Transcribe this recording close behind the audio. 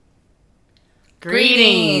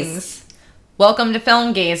Greetings! Welcome to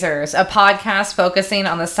Film Gazers, a podcast focusing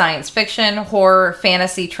on the science fiction, horror,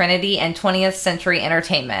 fantasy trinity, and 20th century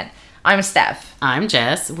entertainment. I'm Steph. I'm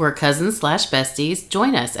Jess. We're cousins/besties.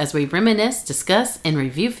 Join us as we reminisce, discuss, and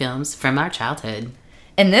review films from our childhood.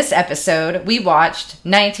 In this episode, we watched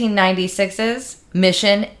 1996's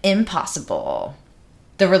Mission Impossible.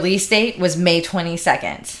 The release date was May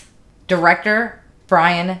 22nd. Director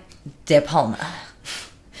Brian De Palma.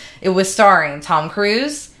 It was starring Tom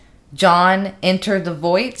Cruise, John Enter the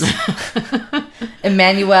Voight,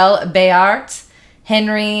 Emmanuel Béart,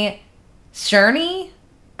 Henry Czerny.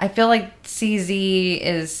 I feel like CZ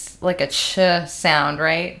is like a ch sound,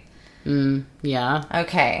 right? Yeah.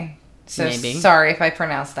 Okay. So maybe. Sorry if I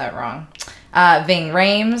pronounced that wrong. Ving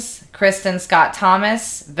Rhames, Kristen Scott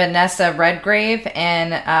Thomas, Vanessa Redgrave,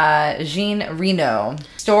 and Jean Reno.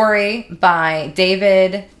 Story by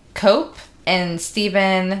David Cope and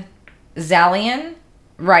Stephen Zalian.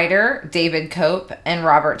 Writer David Cope and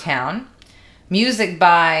Robert Towne. Music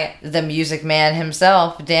by the music man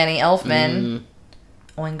himself, Danny Elfman.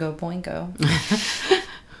 Oingo boingo.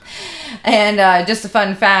 And just a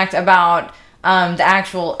fun fact about the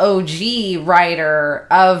actual OG writer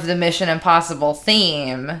of the Mission Impossible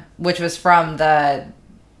theme, which was from the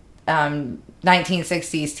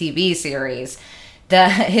 1960s TV series.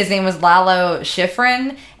 His name was Lalo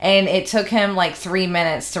Schifrin, and it took him like 3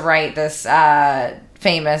 minutes to write this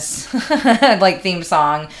famous like theme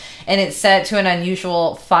song, and it's set to an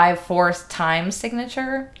unusual 5/4 time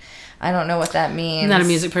signature. I don't know what that means. I'm not a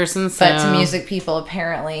music person, so... But to music people,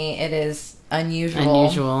 apparently, it is unusual.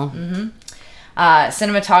 Unusual.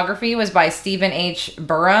 Cinematography was by Stephen H.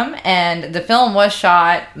 Burham, and the film was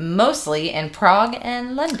shot mostly in Prague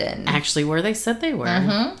and London. Actually, where they said they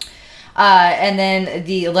were. And then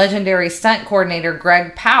the legendary stunt coordinator,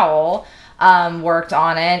 Greg Powell, worked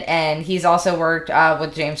on it, and he's also worked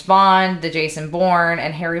with James Bond, the Jason Bourne,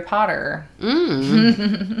 and Harry Potter.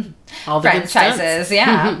 All the franchises,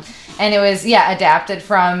 yeah. And it was, adapted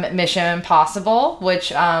from Mission Impossible,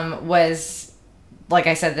 which was, like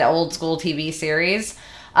I said, the old school TV series.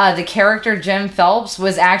 The character Jim Phelps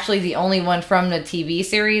was actually the only one from the TV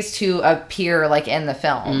series to appear like in the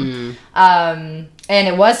film. And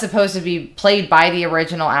it was supposed to be played by the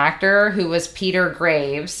original actor, who was Peter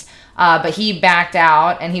Graves. But he backed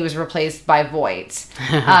out and he was replaced by Voight.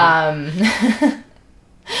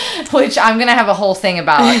 Which I'm going to have a whole thing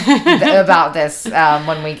about this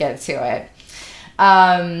when we get to it.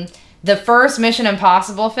 The first Mission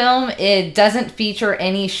Impossible film, it doesn't feature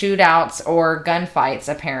any shootouts or gunfights,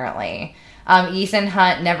 apparently. Ethan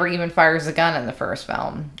Hunt never even fires a gun in the first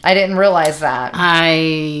film. I didn't realize that.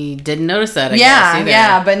 I didn't notice that, I guess, either.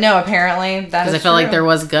 Yeah, but no, apparently that is because I felt like there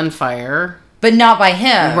was gunfire. But not by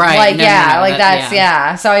him. Right. Like, no,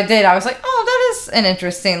 that's. So I did. I was like, oh, that is an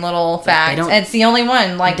interesting little fact. And it's the only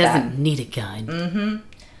one like that. He doesn't need a gun.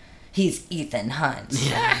 He's Ethan Hunt.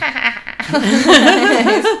 Yeah.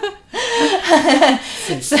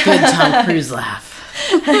 It's a good Tom Cruise laugh.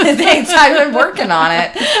 Thanks. I've been working on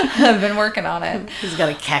it. He's got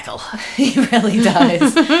a cackle. He really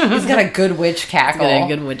does. He's got a good witch cackle. He's got a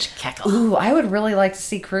good witch cackle. Ooh, I would really like to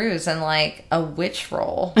see Cruise in like a witch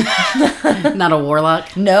role. Not a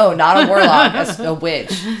warlock? No, not a warlock. A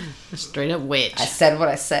witch. A straight up witch. I said what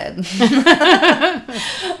I said.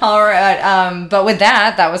 All right. But with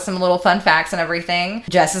that was some little fun facts and everything.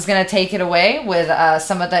 Jess is going to take it away with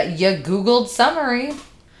some of the you Googled summary.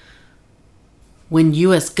 When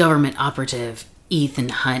U.S. government operative Ethan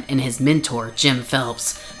Hunt and his mentor, Jim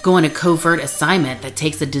Phelps, go on a covert assignment that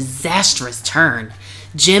takes a disastrous turn,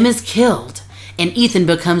 Jim is killed, and Ethan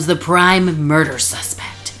becomes the prime murder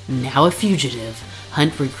suspect. Now a fugitive,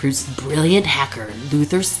 Hunt recruits brilliant hacker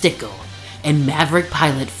Luther Stickle and maverick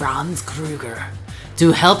pilot Franz Kruger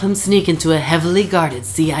to help him sneak into a heavily guarded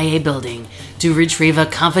CIA building to retrieve a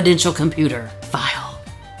confidential computer file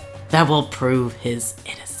that will prove his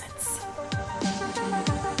innocence.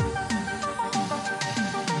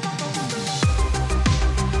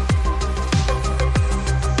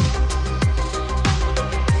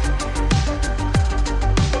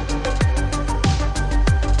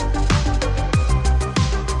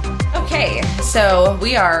 So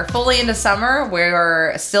we are fully into summer.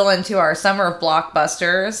 We're still into our summer of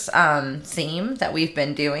blockbusters theme that we've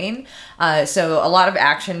been doing. So a lot of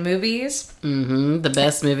action movies. The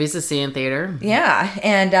best movies to see in theater. Yeah.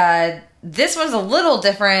 And this one's a little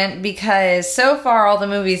different because so far all the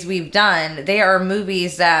movies we've done, they are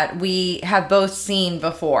movies that we have both seen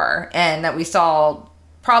before and that we saw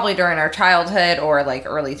probably during our childhood or like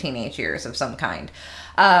early teenage years of some kind.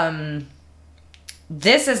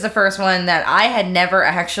 this is the first one that I had never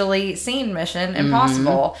actually seen Mission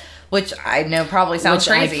Impossible, which I know probably sounds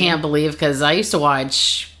crazy. I can't believe, because I used to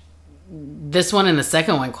watch this one and the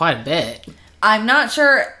second one quite a bit. I'm not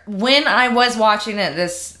sure when I was watching it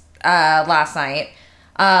this last night.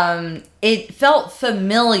 It felt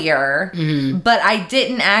familiar, but I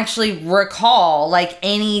didn't actually recall like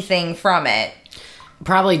anything from it.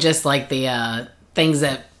 Probably just like the things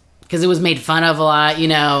that, because it was made fun of a lot, you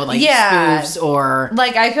know, like spoofs or...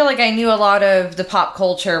 Like, I feel like I knew a lot of the pop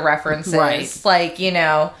culture references. Right. Like, you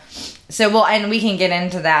know, so, well, and we can get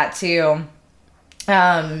into that too.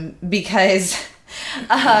 Because,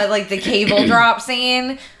 like, the cable drop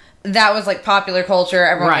scene... That was, like, popular culture.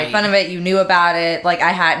 Everyone made fun of it. You knew about it. Like,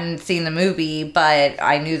 I hadn't seen the movie, but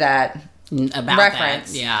I knew that about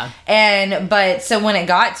reference. That, yeah. But, so when it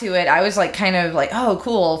got to it, I was, like, kind of like, oh,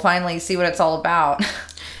 cool. Finally see what it's all about.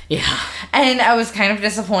 Yeah. And I was kind of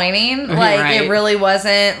disappointing. Like, it really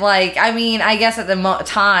wasn't, like, I mean, I guess at the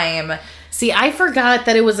time... See, I forgot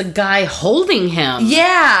that it was a guy holding him.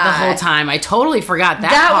 Yeah. The whole time. I totally forgot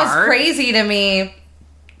that part. That was crazy to me.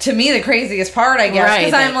 To me, the craziest part, I guess,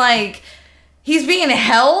 because I'm like, he's being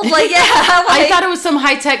held. Like, yeah, like, I thought it was some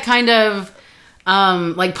high tech kind of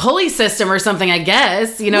like pulley system or something. I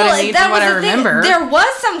guess you know what I mean. From what I remember, there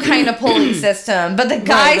was some kind of pulley system, but the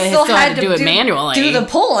guy still had to do it manually, do the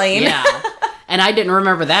pulling. Yeah, and I didn't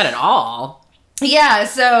remember that at all. Yeah,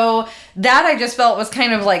 so that I just felt was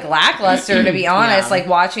kind of like lackluster, to be honest. Like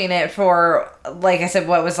watching it for, like I said,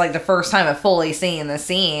 what was like the first time of fully seeing the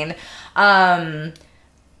scene.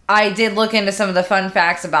 I did look into some of the fun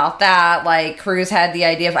facts about that. Like, Cruise had the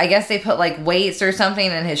idea of, I guess they put, like, weights or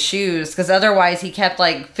something in his shoes, because otherwise he kept,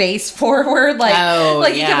 like, face forward.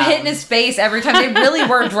 Like, he kept hitting his face every time. They really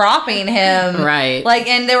were dropping him. Right. Like,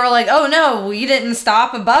 and they were like, oh, no, you didn't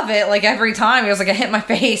stop above it, like, every time. He was like, I hit my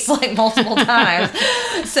face, like, multiple times.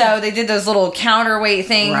 So they did those little counterweight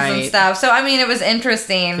things and stuff. So, I mean, it was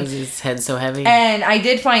interesting. Because his head's so heavy. And I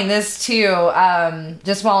did find this, too,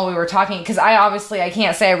 just while we were talking, because I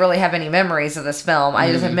can't say I really have any memories of this film.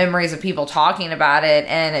 I just have memories of people talking about it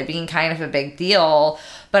and it being kind of a big deal,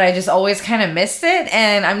 but I just always kind of missed it,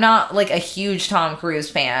 and I'm not like a huge Tom Cruise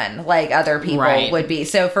fan like other people would be.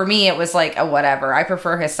 So for me it was like a whatever. I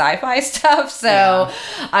prefer his sci-fi stuff, so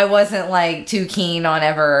I wasn't like too keen on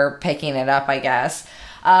ever picking it up, I guess.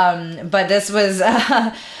 But this was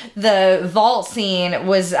the vault scene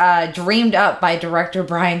was dreamed up by director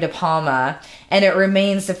Brian De Palma, and it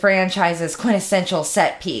remains the franchise's quintessential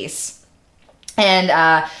set piece. And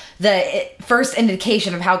the first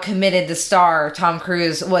indication of how committed the star Tom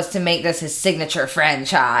Cruise was to make this his signature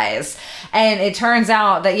franchise. And it turns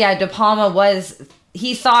out that De Palma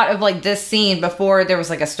he thought of like this scene before there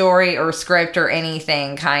was like a story or script or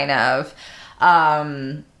anything kind of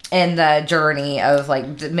in the journey of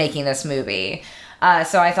like making this movie.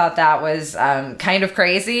 So I thought that was kind of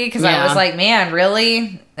crazy, because I was like, man,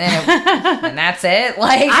 really? And that's it?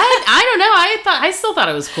 Like, I don't know. I still thought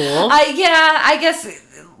it was cool. I guess,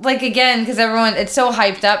 like, again, because it's so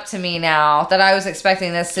hyped up to me now that I was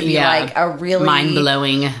expecting this to be like a really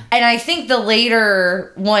mind-blowing. And I think the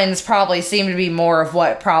later ones probably seem to be more of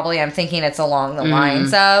what probably I'm thinking it's along the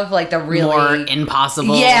lines of, like the really more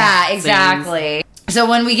impossible. Yeah, exactly. Scenes. So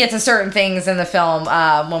when we get to certain things in the film,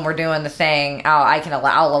 when we're doing the thing,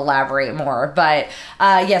 I'll elaborate more. But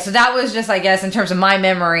so that was just, I guess, in terms of my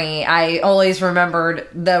memory, I always remembered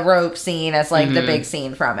the rope scene as like the big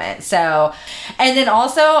scene from it. So, and then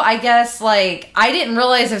also, I guess, like, I didn't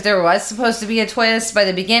realize if there was supposed to be a twist. By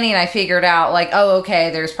the beginning, I figured out, like, oh, okay,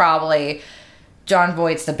 there's probably John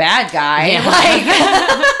Voight's the bad guy. Yeah.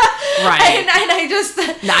 Like... Right. And I just...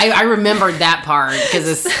 I remembered that part,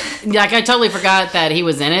 because like, I totally forgot that he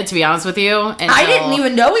was in it, to be honest with you. I didn't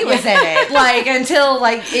even know he was in it, like, until,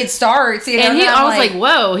 like, it starts, you know? And I was like,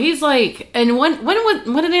 whoa, he's like... And when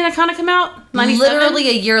did Anaconda come out? 97? Literally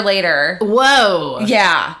a year later. Whoa.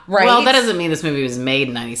 Yeah, right? Well, that doesn't mean this movie was made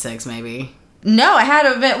in 96, maybe. No, it had to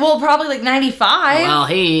have been, probably like 95.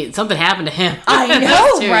 Well, something happened to him. I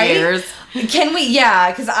know, 2 right? years. Can we,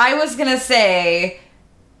 because I was going to say...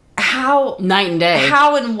 How night and day,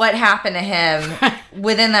 how and what happened to him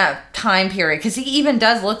within that time period, because he even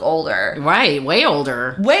does look older, right? Way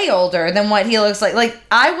older than what he looks like. Like,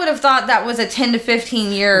 I would have thought that was a 10 to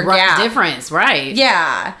 15 year gap difference, right?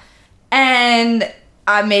 Yeah, and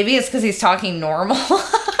maybe it's because he's talking normal.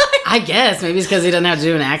 I guess maybe it's because he doesn't have to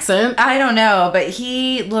do an accent. I don't know, but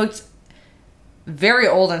he looked very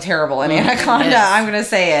old and terrible in Anaconda. Yes. I'm gonna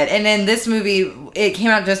say it. And in this movie, it came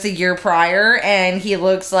out just a year prior, and he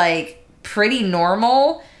looks like pretty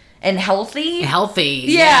normal and healthy.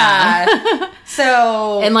 Yeah.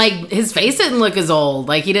 So and like his face didn't look as old.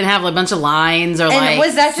 Like he didn't have like a bunch of lines or like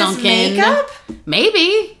was that sunken. just makeup?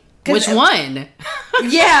 Maybe. Which one?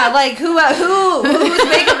 Yeah, like whose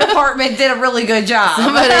makeup department did a really good job?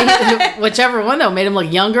 Whichever one though made him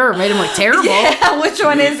look younger or made him look terrible. Yeah, which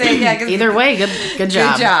one is it? Yeah, either way, good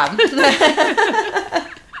job. Good job.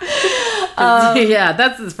 Yeah,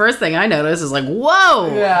 that's the first thing I noticed is like,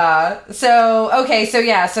 whoa. Yeah. So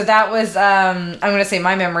that was I'm gonna say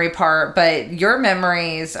my memory part, but your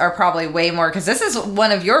memories are probably way more because this is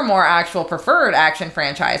one of your more actual preferred action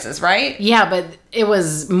franchises, right? Yeah, but it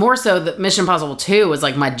was more so that Mission Impossible 2 was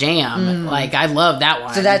like my jam. Like I love that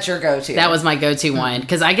one. So that's your go-to. That was my go-to one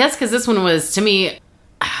because this one was, to me,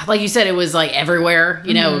 like you said, it was like everywhere.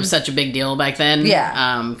 You know, it was such a big deal back then.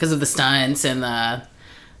 Yeah. Because of the stunts and the.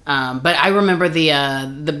 But I remember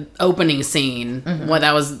the opening scene. Well,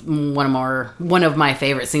 that was one of my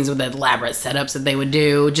favorite scenes with the elaborate setups that they would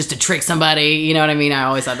do just to trick somebody. You know what I mean? I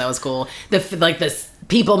always thought that was cool. The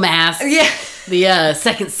people mask. Yeah. The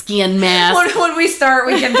second skin mask. When we start,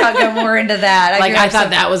 we can go more into that. I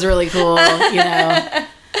thought that was really cool. You know,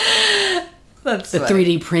 that's the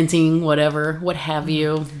funny. 3D printing, whatever, what have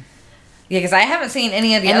you. Yeah, because I haven't seen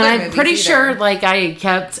any of the other movies. And I'm pretty sure, like, I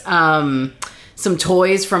kept some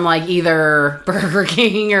toys from like either Burger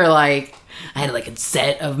King or like I had like a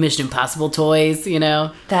set of Mission Impossible toys, you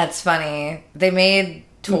know. That's funny. They made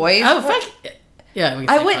toys. Oh fuck yeah!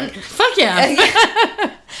 I wouldn't. Fuck yeah!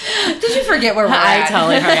 Did you forget where we're at? I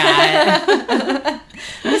totally forgot.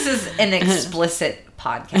 This is an explicit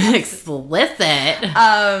podcast. Explicit.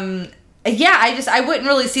 Yeah, I wouldn't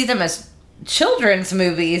really see them as children's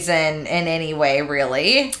movies in any way,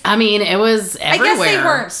 really. I mean, it was everywhere. I guess they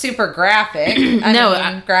weren't super graphic.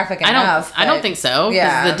 Graphic enough. I don't think so.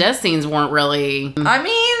 Yeah, because the death scenes weren't really. I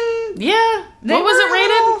mean, yeah. What was it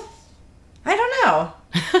rated? I don't know.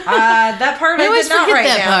 That part I did not write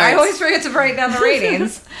down. I always forget to write down the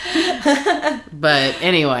ratings. But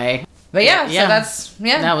anyway. But yeah, so that's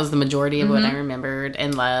that was the majority of what I remembered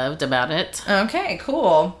and loved about it. Okay,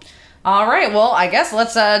 cool. All right, well, I guess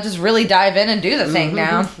let's just really dive in and do the thing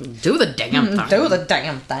now. Do the damn thing. Do the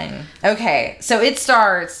damn thing. Okay, so it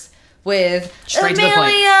starts with straight Amelia! to the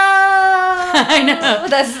point. I know.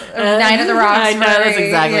 That's Night of the Roxbury. I know, that's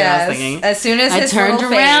exactly what I was thinking. As soon as I turned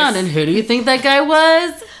around, and who do you think that guy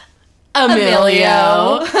was? Emilio.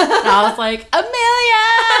 I was like, Emilio!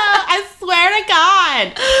 I swear to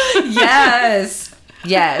God!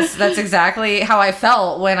 Yes, that's exactly how I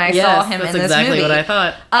felt when I saw him in this movie. That's exactly what I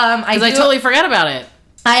thought. Because I totally forgot about it.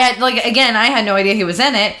 I had no idea he was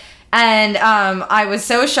in it. And I was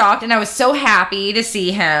so shocked and I was so happy to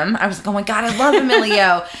see him. I was like, oh my God, I love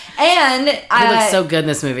Emilio. And he looked so good in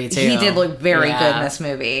this movie, too. He did look very good in this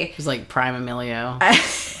movie. He was like prime Emilio.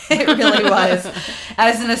 It really was.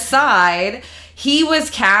 As an aside, he was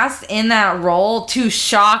cast in that role to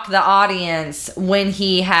shock the audience when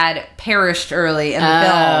he had perished early in the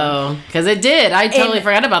film. Oh, because it did. I totally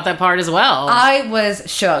forgot about that part as well. I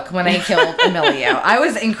was shook when they killed Emilio. I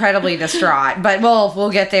was incredibly distraught, but we'll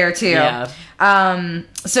get there too. Yeah.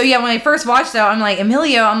 So yeah, when I first watched though, I'm like,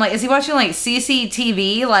 Emilio, is he watching like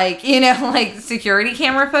CCTV, like, you know, like security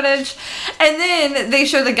camera footage? And then they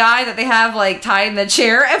show the guy that they have like tied in the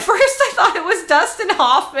chair. At first I thought it was Dustin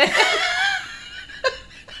Hoffman.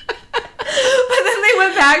 But then they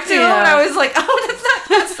went back to him and I was like, oh, that's not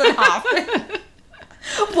Dustin Hoffman.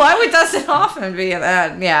 Why would Dustin Hoffman be in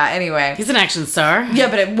that? Yeah, anyway. He's an action star. Yeah,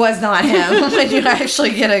 but it was not him. When you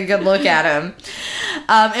actually get a good look at him.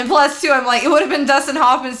 And plus, too, I'm like, it would have been Dustin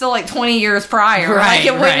Hoffman still like 20 years prior. Right, like,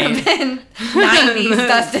 it wouldn't have been 90s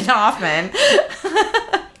Dustin Hoffman.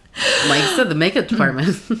 Like you said, the makeup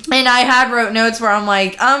department. And I wrote notes where I'm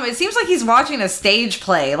like, it seems like he's watching a stage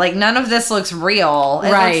play. Like, none of this looks real.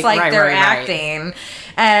 It looks like they're acting.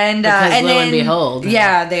 And and lo then, and behold,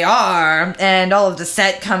 yeah, they are. And all of the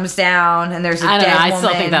set comes down, and there's a dead woman. I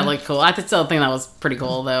still think that looked cool. I still think that was pretty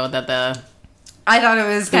cool, though. I thought it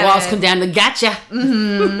was the walls come down to gotcha.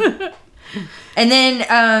 Mm-hmm. And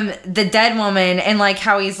then the dead woman and like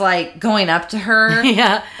how he's like going up to her,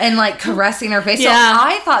 yeah, and like caressing her face. Yeah. So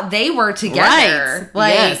I thought they were together. Right.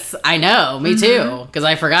 Like, yes, I know. Me too. Because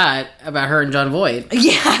I forgot about her and John Voight.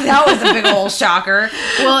 Yeah, that was a big old shocker.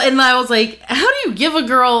 Well, and I was like, how do you give a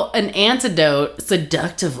girl an antidote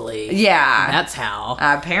seductively? Yeah, that's how.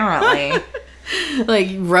 Apparently, like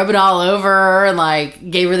rub it all over her and like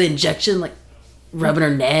gave her the injection, like. Rubbing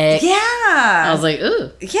her neck. Yeah. I was like,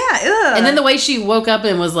 ooh. Yeah, ugh. And then the way she woke up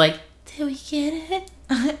and was like, did we get it?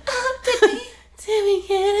 Did we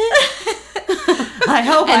get it? I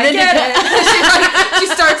I hope And I then get it. She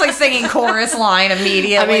starts like singing chorus line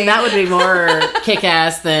immediately. I mean, that would be more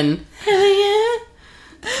kick-ass than, hell yeah.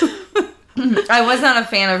 I was not a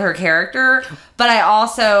fan of her character, but I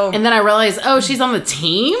also... And then I realized, oh, she's on the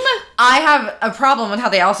team? I have a problem with how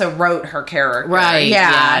they also wrote her character. Right.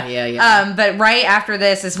 Yeah. But right after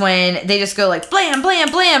this is when they just go like, blam, blam,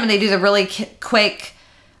 blam, and they do the really quick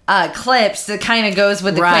clips that kind of goes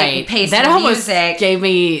with the quick pace that of almost music. Gave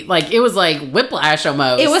me, like, it was like whiplash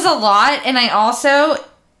almost. It was a lot, and I also...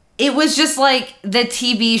 It was just like the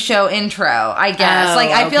TV show intro, I guess. Oh,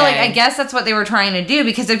 I feel like, okay. I guess that's what they were trying to do.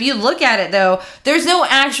 Because if you look at it, though, there's no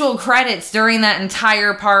actual credits during that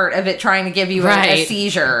entire part of it trying to give you a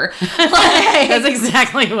seizure. That's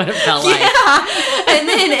exactly what it felt like. Yeah. And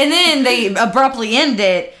then they abruptly end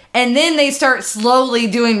it. And then they start slowly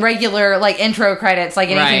doing regular, like, intro credits, like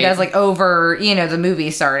anything does, like, over, the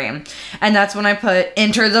movie starting. And that's when I put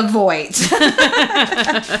Enter the Void.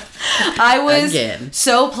 I was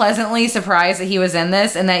so pleasantly surprised that he was in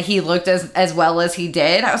this and that he looked as well as he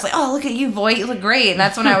did. I was like, oh, look at you, Voight. You look great. And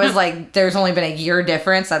that's when I was like, there's only been a year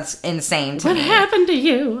difference. That's insane to me. What happened to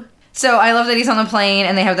you? So I love that he's on the plane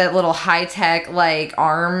and they have that little high-tech, like,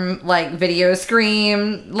 arm, like, video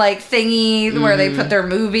screen, like, thingy where they put their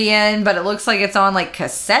movie in, but it looks like it's on, like,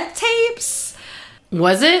 cassette tapes.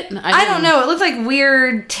 Was it? I don't know. It looked like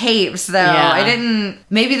weird tapes, though. Yeah.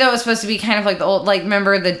 Maybe that was supposed to be kind of like the old, like,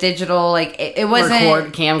 remember the digital, like, it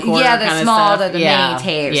wasn't. Camcorder Yeah, the kind small, of stuff. the mini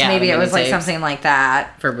tapes. Yeah, maybe it was, like, tapes. something like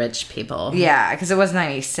that. For rich people. Yeah, because it was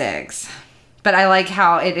 96. But I like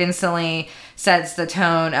how it instantly sets the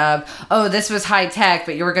tone of, oh, this was high tech,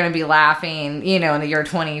 but you were going to be laughing, in the year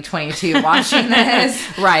 2022 watching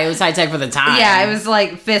this. Right, it was high tech for the time. Yeah, it was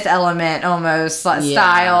like Fifth Element almost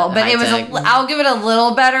style, but it was. I'll give it a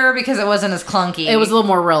little better because it wasn't as clunky. It was a little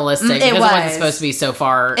more realistic. It wasn't supposed to be so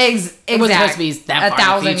far. Exactly. It wasn't supposed to be that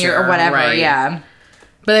far 1,000 years or whatever. Right. Yeah.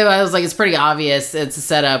 But I was like, it's pretty obvious. It's a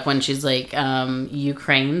setup when she's like,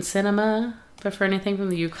 Ukraine cinema. Prefer anything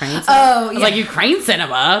from the Ukraine cinema? Oh, yeah. I was like, Ukraine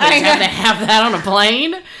cinema? They have to have that on a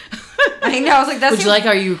plane? I know. I was like, that's... Would you like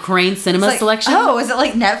our Ukraine cinema selection? Oh, is it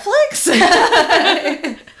like Netflix?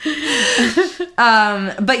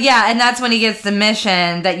 But yeah, and that's when he gets the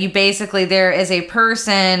mission that you basically, there is a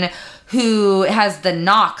person who has the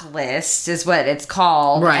knock list, is what it's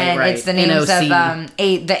called. Right, and it's the names NOC.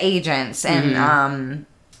 of the agents and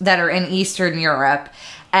that are in Eastern Europe.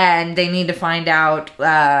 And they need to find out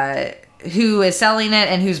who is selling it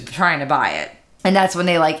and who's trying to buy it. And that's when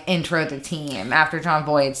they, like, intro the team after John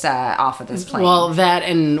Voight's off of this plane. Well, that,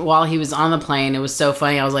 and while he was on the plane, it was so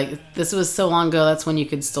funny. I was like, this was so long ago, that's when you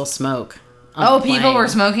could still smoke. People were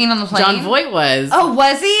smoking on the plane? John Voight was. Oh,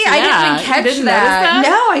 was he? Yeah, I didn't even catch that.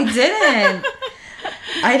 No, I didn't.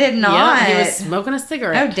 I did not. Yeah, he was smoking a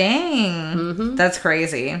cigarette. Oh, dang. Mm-hmm. That's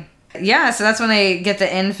crazy. Yeah, so that's when they get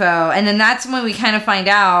the info. And then that's when we kind of find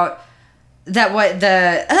out that what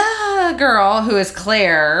the girl who is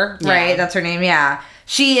Claire, right? That's her name, yeah.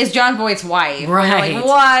 She is John Voight's wife. Right. Like,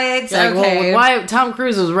 what? Like, okay. Well, why Tom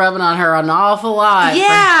Cruise was rubbing on her an awful lot.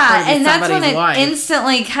 Yeah, and that's when it wife.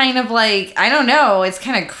 instantly kind of like, I don't know, it's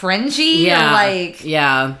kind of cringy. Yeah. Or like,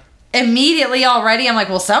 yeah. Immediately already, I'm like,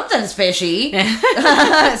 well, something's fishy.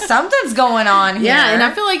 Something's going on here. Yeah, and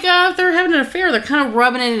I feel like if they're having an affair, they're kind of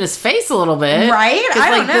rubbing it in his face a little bit. Right? I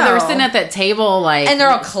don't know. They were sitting at that table, like... And they're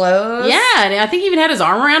all close. Yeah, and I think he even had his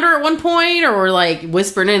arm around her at one point, or were, like,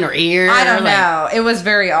 whispering in her ear. I don't know. It was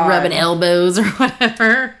very odd. Rubbing elbows or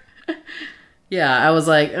whatever. Yeah, I was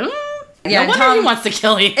like, yeah, no wonder he wants to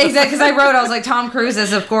kill you. Exactly, because I was like, Tom Cruise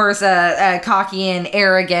is, of course, a cocky and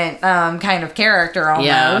arrogant kind of character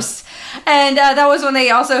almost. Yeah. And that was when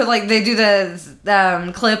they also, like, they do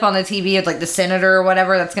the clip on the TV of, like, the senator or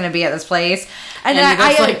whatever that's going to be at this place. And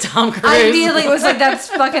I like Tom Cruise. I immediately was like, that's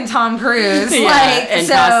fucking Tom Cruise. Yeah, like, in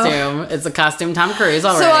costume. It's a costume Tom Cruise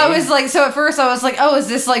already. So I was like, at first I was like, oh, is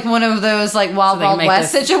this like one of those like Wild Wild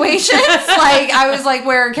West situations? Like, I was like,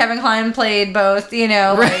 where Kevin Kline played both, like,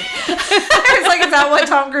 I was like, is that what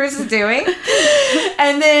Tom Cruise is doing?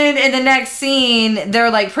 And then in the next scene, they're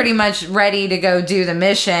like pretty much ready to go do the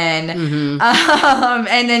mission. Mm-hmm.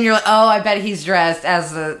 And then you're like, oh, I bet he's dressed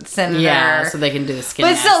as the senator. Yeah, so they can do the skin.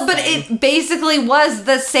 But still, it basically was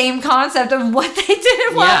the same concept of what they did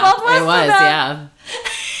in Wild Wild West. It was, yeah.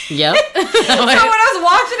 Yep. So when I was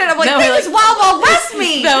watching it, I'm like, this is Wild Wild West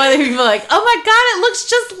me. No, other people are like, oh my god, it looks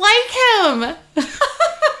just like him.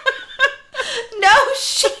 No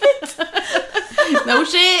shit. No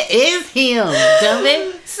shit, is him. Dumb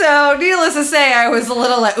it. So, needless to say, I was a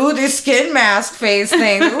little like, ooh, this skin mask face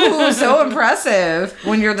thing. Ooh, so impressive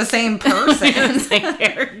when you're the same person. Same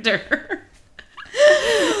character.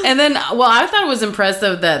 And And then, well, I thought it was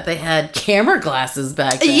impressive that they had camera glasses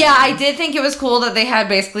back then. Yeah, I did think it was cool that they had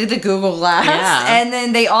basically the Google Glass. Yeah. And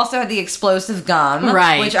then they also had the explosive gum.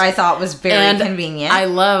 Right. Which I thought was very convenient. I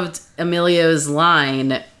loved Emilio's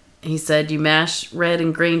line. He said, you mash red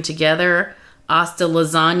and green together, hasta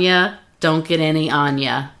lasagna, don't get any on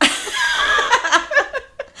ya.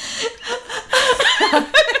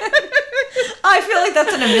 I feel like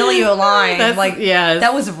that's an Emilio line. Yes.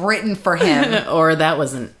 That was written for him. Or that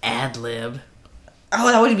was an ad lib. Oh,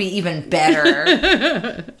 that would be even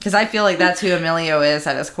better. Because I feel like that's who Emilio is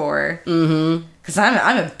at his core. Mm-hmm. Because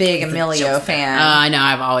I'm a big Emilio fan. I know.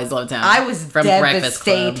 I've always loved him. I was from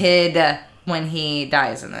devastated when he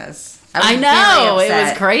dies in this. I know. It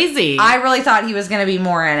was crazy. I really thought he was going to be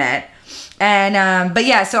more in it. And, but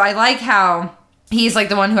yeah, so I like how he's like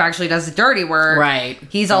the one who actually does the dirty work. Right.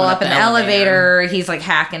 He's all up in the elevator. He's like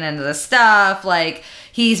hacking into the stuff. Like,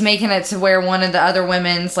 he's making it to where one of the other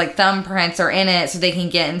women's like thumbprints are in it so they can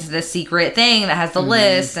get into the secret thing that has the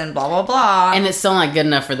list and blah, blah, blah. And it's still not good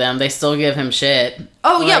enough for them. They still give him shit.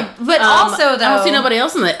 Oh, like, yeah. But also, though, I don't see nobody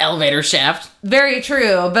else in the elevator shaft. Very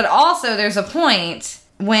true. But also, there's a point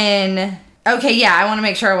when... Okay, yeah, I want to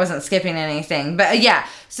make sure I wasn't skipping anything. But yeah,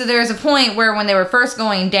 so there's a point where when they were first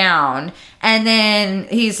going down, and then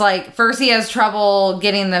he's like, first he has trouble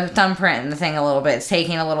getting the thumbprint in the thing a little bit. It's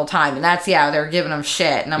taking a little time. And that's, yeah, they're giving him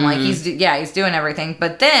shit. And I'm like, he's doing everything.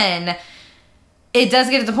 But then it does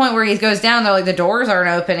get to the point where he goes down, they're like, the doors aren't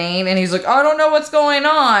opening. And he's like, I don't know what's going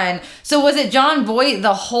on. So was it John Voight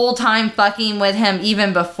the whole time fucking with him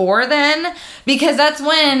even before then? Because that's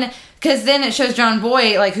when... Because then it shows John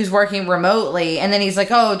Voight, like, who's working remotely. And then he's like,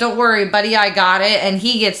 oh, don't worry, buddy, I got it. And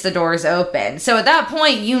he gets the doors open. So at that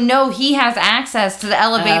point, you know he has access to the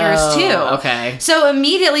elevators, too. Okay. So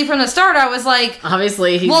immediately from the start, I was like...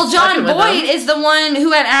 Obviously, he's well, John Voight is the one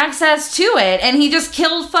who had access to it. And he just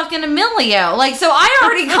killed fucking Emilio. Like, so I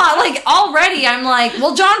already got, like, already, I'm like,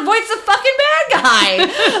 well, John Voight's the fucking bad guy.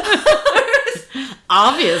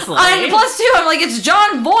 Obviously. And plus, too, I'm like, it's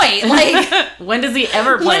John Voight. Like, when does he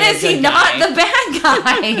ever play when is he not the bad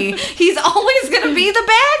guy? He's always going to be the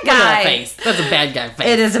bad guy. Look at that face. That's a bad guy face.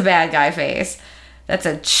 It is a bad guy face. That's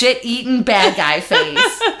a shit-eating bad guy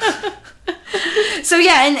face. So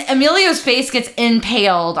yeah, and Emilio's face gets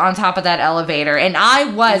impaled on top of that elevator, and I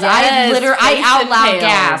out loud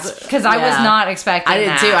gasped because I was not expecting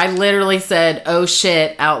that. I did too. I literally said, "Oh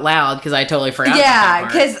shit," out loud because I totally forgot. Yeah,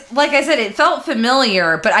 because like I said, it felt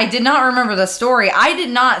familiar, but I did not remember the story. I did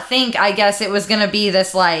not think, I guess, it was going to be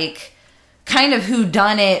this like kind of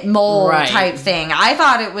whodunit mole type thing. I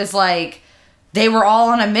thought it was like they were all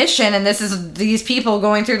on a mission, and this is these people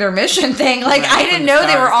going through their mission thing. Like, I didn't know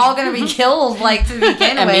they were all going to be killed, like, to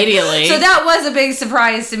begin with. Immediately. So that was a big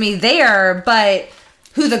surprise to me there, but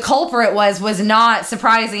who the culprit was not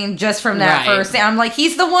surprising just from that first thing. I'm like,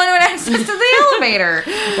 he's the one who had access to the elevator.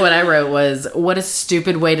 What I wrote was, what a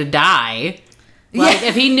stupid way to die. Like,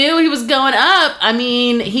 if he knew he was going up, I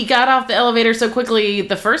mean, he got off the elevator so quickly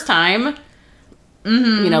the first time.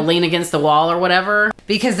 Mm-hmm. You know, lean against the wall or whatever.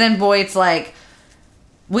 Because then Voight's like,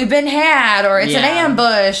 we've been had, or it's an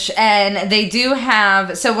ambush. And they do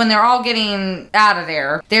have, so when they're all getting out of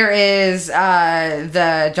there is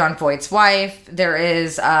the John Voight's wife, there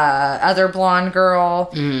is other blonde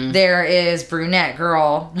girl, there is brunette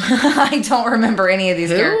girl. I don't remember any of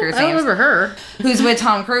these characters' names. I don't remember her. Who's with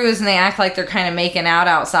Tom Cruise, and they act like they're kind of making out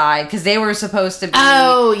outside because they were supposed to be.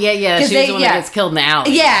 Oh, yeah. She was the one that gets killed in the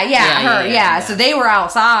alley. Yeah. So they were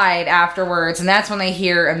outside afterwards, and that's when they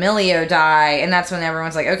hear Emilio die, and that's when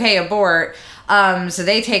everyone's like, okay, abort. So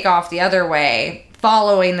they take off the other way,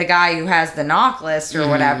 following the guy who has the knock list or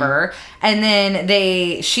whatever, and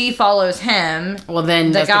then she follows him. Well,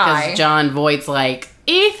 then that's because John Voight's like,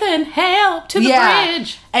 Ethan, help to the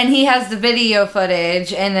bridge. And he has the video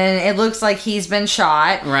footage, and then it looks like he's been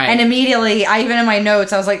shot. Right. And immediately, even in my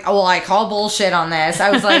notes, I was like, oh, well, I call bullshit on this. I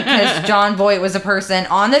was like, because John Voight was a person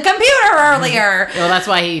on the computer earlier. Well, that's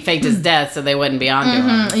why he faked his death, so they wouldn't be on to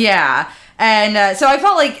him. Yeah. And so I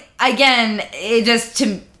felt like, again, it just,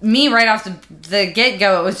 to me, right off the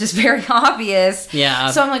get-go, it was just very obvious. Yeah.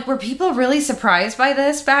 So I'm like, were people really surprised by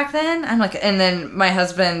this back then? I'm like, and then my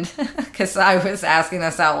husband, because I was asking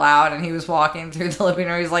this out loud, and he was walking through the living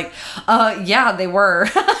room, he's like, yeah, they were.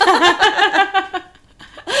 And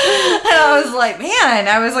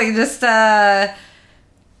I was like, just, yeah,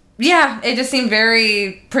 it just seemed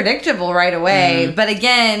very predictable right away. But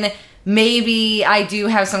again, maybe I do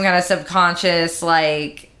have some kind of subconscious,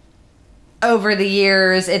 like, over the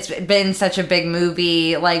years, it's been such a big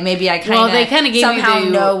movie, like, maybe I kind of somehow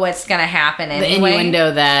know what's going to happen anyway. The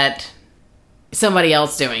innuendo that somebody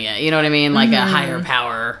else doing it, you know what I mean? Like a higher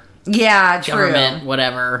power Yeah, true. government,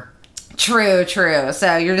 whatever. True.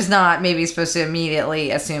 So you're just not maybe supposed to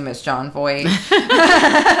immediately assume it's John Voight.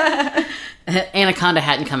 Anaconda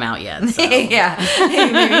hadn't come out yet. So. Yeah,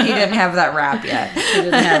 maybe he didn't have that rap yet. He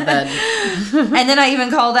didn't have that. And then I even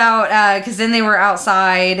called out, because then they were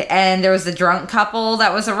outside, and there was the drunk couple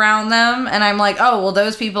that was around them, and I'm like, oh, well,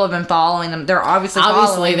 those people have been following them. They're obviously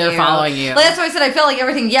following you. Like, that's why I said I felt like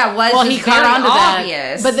everything, was he caught on to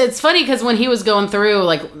obvious. That. But it's funny, because when he was going through,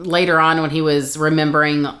 like, later on, when he was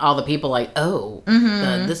remembering all the people, like,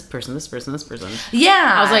 this person.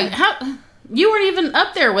 Yeah. I was like, how... You weren't even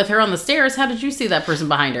up there with her on the stairs. How did you see that person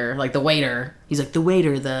behind her? Like the waiter. He's like, the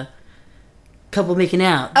waiter, the couple making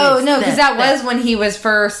out. Oh, no, because that was when he was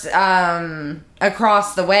first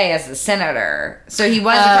across the way as a senator. So he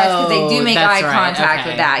was across, because they do make eye contact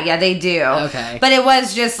with that. Yeah, they do. Okay. But it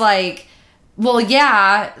was just like, well,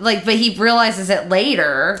 yeah, like, but he realizes it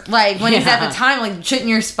later. Like, when he's at the time, like, shouldn't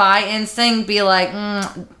your spy instinct be like,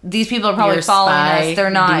 these people are probably following us. They're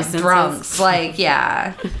not drunks. Like,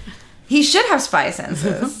 yeah. He should have spy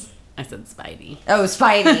senses. I said Spidey. Oh,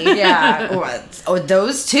 Spidey, yeah.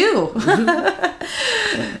 Those two.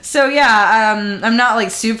 So, yeah, I'm not,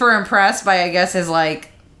 like, super impressed by, I guess, his,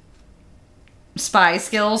 like, spy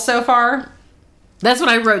skills so far. That's what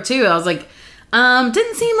I wrote, too. I was like,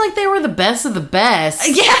 didn't seem like they were the best of the best.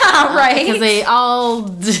 Yeah, right. Because they all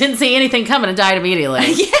didn't see anything coming and died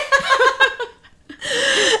immediately. Yeah.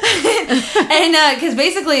 And because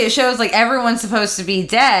basically it shows like everyone's supposed to be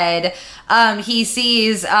dead. He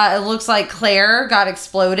sees it looks like Claire got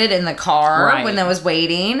exploded in the car when that was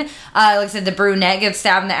waiting. Like I said, the brunette gets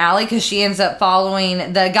stabbed in the alley because she ends up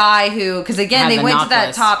following the guy who, because again they went to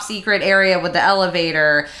that top secret area with the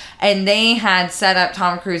elevator, and they had set up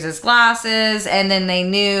Tom Cruise's glasses, and then they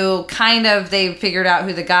knew they figured out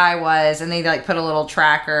who the guy was, and they like put a little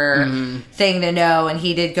tracker thing to know, and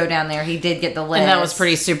he did go down there. He did get the list. And that was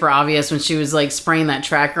pretty super obvious when she was like spraying that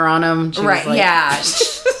tracker on him. She was like, yeah.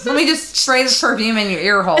 Let me just spray this perfume in your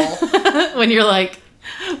ear hole. When you're like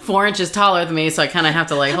 4 inches taller than me, so I kind of have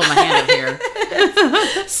to like hold my hand up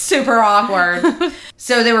here. Super awkward.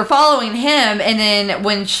 So they were following him, and then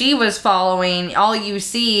when she was following, all you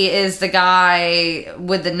see is the guy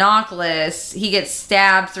with the knock list. He gets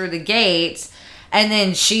stabbed through the gate, and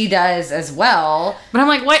then she does as well. But I'm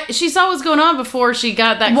like, what? She saw what's going on before she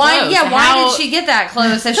got that close. Yeah, why did she get that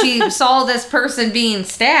close if she saw this person being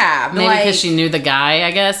stabbed? Maybe because she knew the guy,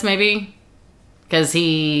 I guess, maybe. Because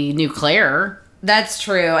he knew Claire. That's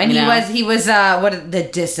true. And he was the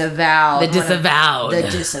disavowed. The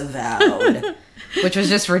disavowed. Which was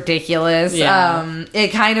just ridiculous. Yeah. It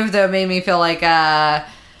kind of, though, made me feel like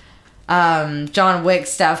John Wick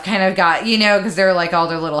stuff kind of got, because they're like all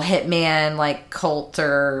their little hitman, like cult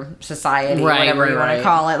or society, whatever you want to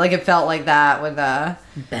call it. Like it felt like that with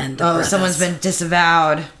someone's been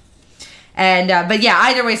disavowed. And, but yeah,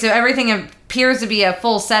 either way, so everything appears to be a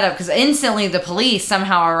full setup, because instantly the police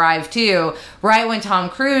somehow arrive too, right when Tom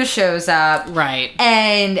Cruise shows up. Right.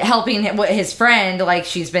 And helping his friend, like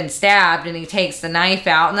she's been stabbed, and he takes the knife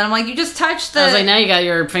out. And then I'm like, you just touched the... I was like, now you got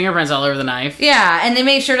your fingerprints all over the knife. Yeah, and they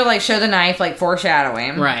make sure to like show the knife, like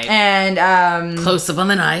foreshadowing. Right. And, close up on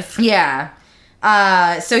the knife. Yeah.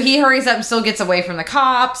 So he hurries up and still gets away from the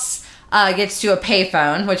cops. Gets to a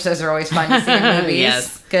payphone, which those are always fun to see in movies.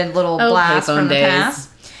 Yes. Good little blast from the past.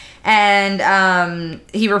 And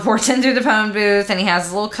he reports in through the phone booth, and he has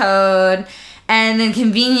his little code. And then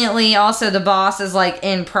conveniently, also, the boss is like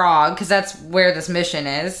in Prague, because that's where this mission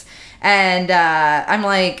is. And I'm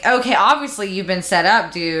like, okay, obviously you've been set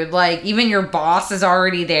up, dude. Like, even your boss is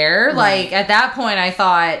already there. Right. Like, at that point, I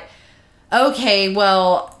thought... Okay,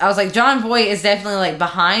 well, I was like, John Voight is definitely, like,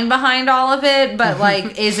 behind all of it, but,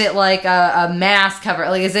 like, is it, like, a mass cover?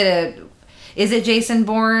 Like, is it Jason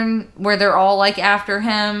Bourne, where they're all, like, after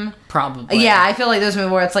him? Probably. Yeah, I feel like those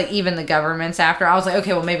movies where it's, like, even the government's after. I was like,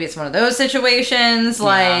 okay, well, maybe it's one of those situations. Yeah.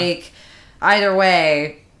 Like, either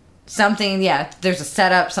way, something, there's a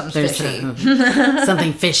setup, something's fishy.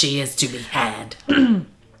 Something fishy is to be had.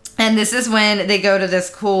 And this is when they go to this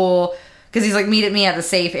cool... Because he's like, meet at me at the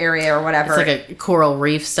safe area or whatever. It's like a coral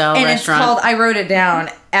reef style and restaurant. And it's called, I wrote it down,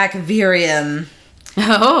 Aquarium.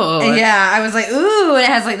 Oh. Yeah, I was like, ooh, and it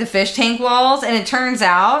has like the fish tank walls. And it turns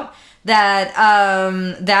out that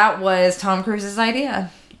that was Tom Cruise's idea.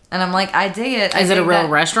 And I'm like, I dig it. Is it a real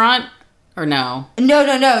restaurant? Or no?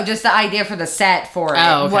 No. Just the idea for the set for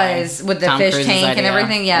it was with the Tom fish Cruise's tank idea. And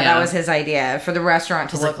everything. Yeah, that was his idea for the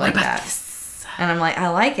restaurant to look like that. This? And I'm like, I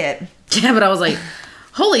like it. Yeah, but I was like...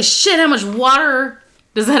 Holy shit, how much water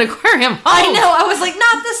does that aquarium hold? I know. I was like,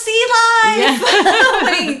 not the sea life. Yeah.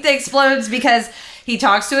 When he explodes, because he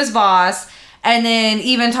talks to his boss, And then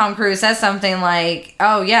even Tom Cruise says something like,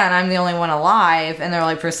 oh, yeah, and I'm the only one alive. And they're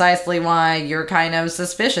like, precisely why you're kind of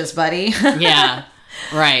suspicious, buddy. Yeah.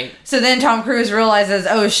 Right. So then Tom Cruise realizes,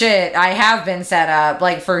 oh, shit, I have been set up,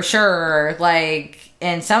 like, for sure. Like,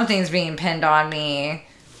 and something's being pinned on me.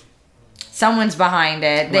 Someone's behind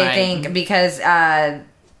it. They think because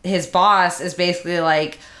his boss is basically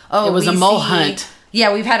like, oh, it was a mole hunt.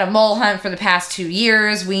 Yeah, we've had a mole hunt for the past 2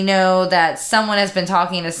 years. We know that someone has been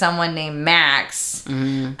talking to someone named Max,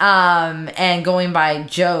 and going by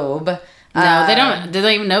Job. No, they don't. Do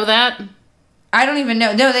they even know that? I don't even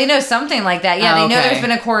know. No, they know something like that. Yeah, they know there's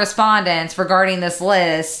been a correspondence regarding this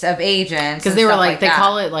list of agents. Because they were like they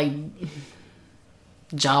call it like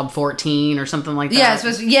Job 14 or something like that. Yeah, it's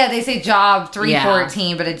supposed to, they say Job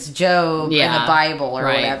 314, but it's Job in the Bible or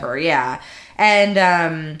whatever. Yeah,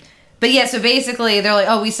 and but yeah, so basically they're like,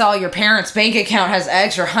 oh, we saw your parents' bank account has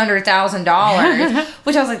extra $100,000,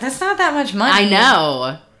 which I was like, that's not that much money. I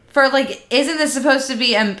know. For like, isn't this supposed to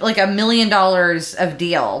be like $1 million of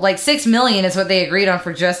deal? Like $6 million is what they agreed on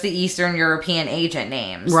for just the Eastern European agent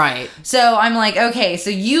names. Right. So I'm like, okay, so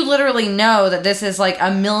you literally know that this is like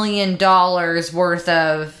 $1 million worth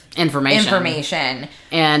of information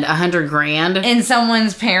and $100,000 in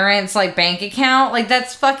someone's parents' like bank account. Like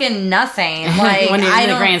that's fucking nothing. Like when you're in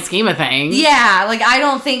the grand scheme of things. Yeah, like I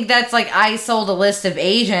don't think that's like I sold a list of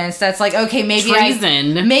agents. That's like, okay, maybe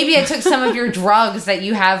treason. Maybe I took some of your drugs that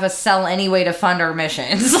you have us sell anyway to fund our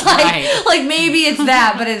missions. Like maybe it's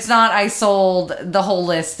that, but it's not. I sold the whole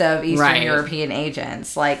list of Eastern European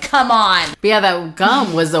agents. Like, come on. But yeah, that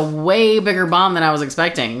gum was a way bigger bomb than I was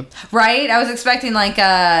expecting. Right? I was expecting like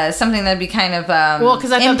something that'd be kind of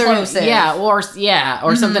because I thought implosive.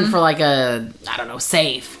 Or something for like a, I don't know,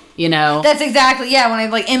 safe, you know? That's exactly, when I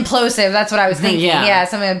like implosive, that's what I was thinking. Yeah,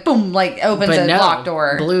 something that, boom, like opens a locked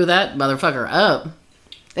door. Blew that motherfucker up.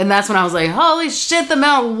 And that's when I was like, holy shit, the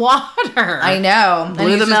amount of water. I know.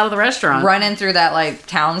 Blew them out of the restaurant. Running through that like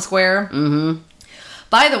town square. Mm-hmm.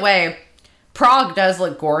 By the way, Prague does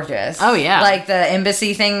look gorgeous. Oh, yeah. Like the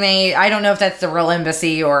embassy thing, I don't know if that's the real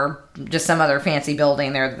embassy or just some other fancy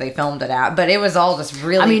building there that they filmed it at, but it was all just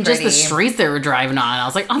really pretty. Just the streets they were driving on. I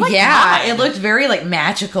was like, oh my God. Yeah, it looked very like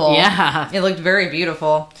magical. Yeah. It looked very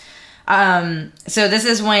beautiful. So this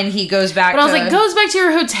is when he goes back. But I was like, goes back to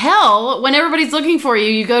your hotel when everybody's looking for you.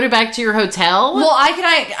 You go back to your hotel. Well,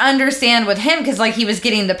 I understand with him because like he was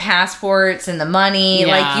getting the passports and the money. Yeah.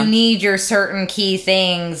 Like you need your certain key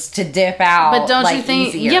things to dip out. But don't you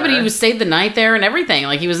think? Easier. Yeah, but he stayed the night there and everything.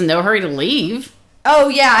 Like he was in no hurry to leave. Oh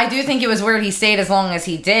yeah, I do think it was weird he stayed as long as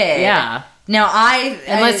he did. Yeah. Now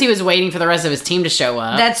unless he was waiting for the rest of his team to show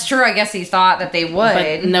up. That's true. I guess he thought that they would.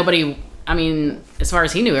 But nobody. I mean, as far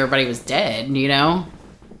as he knew, everybody was dead, you know?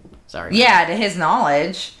 Sorry. Yeah, to his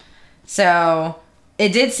knowledge. So,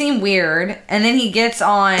 it did seem weird. And then he gets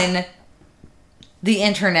on the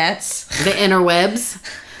internets. The interwebs.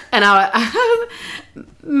 And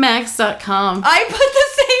Max.com. I put the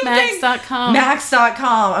same thing. Max.com.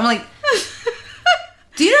 Max.com. I'm like,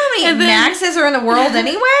 do you know how many Maxes are in the world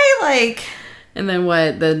anyway? Like. And then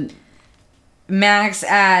what? The Max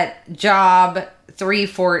at job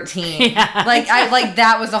 314. Yeah. Like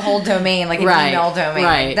that was a whole domain, like an email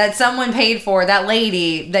domain that someone paid for. That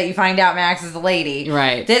lady that you find out Max is the lady.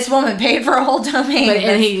 Right. This woman paid for a whole domain.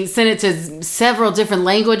 And he sent it to several different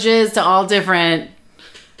languages, to all different.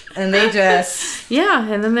 And they just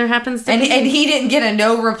and then there happens to be and he didn't get a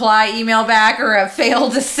no reply email back or a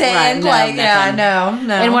failed to send. Right,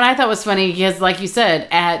 no. And what I thought was funny because, like you said,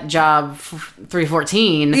 at job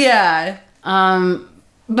 314. Yeah.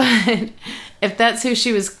 But if that's who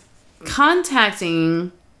she was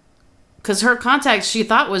contacting, because her contact she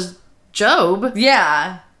thought was Job.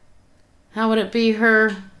 Yeah. How would it be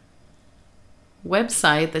her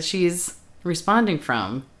website that she's responding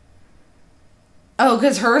from? Oh,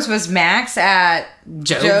 because hers was Max at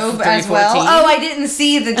Job as 314. well. Oh, I didn't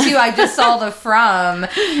see the two. I just saw the from.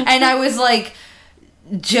 And I was like,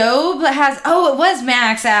 Job has... Oh, it was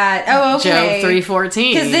Max at... Oh, okay. Job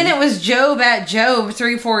 314. Because then it was Job at Job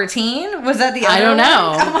 314? Was that the other I don't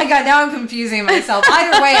know. Oh my God, now I'm confusing myself.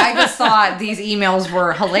 Either way, I just thought these emails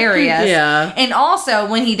were hilarious. Yeah. And also,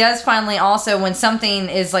 when he does finally when something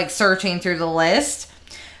is like searching through the list,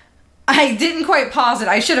 I didn't quite pause it.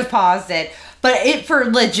 I should have paused it. But it for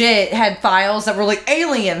legit had files that were like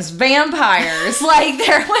aliens, vampires. Like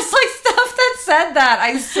there was like stuff that said that.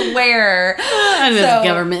 I swear. On the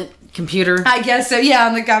government computer. I guess so. Yeah,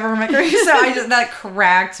 on the government. So that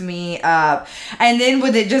cracked me up. And then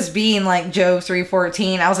with it just being like Job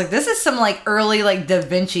 314, I was like, this is some like early like Da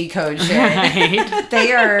Vinci Code shit. Right.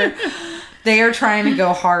 They are They are trying to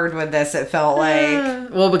go hard with this, it felt like.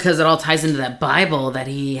 Well, because it all ties into that Bible that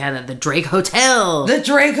he had at the Drake Hotel. The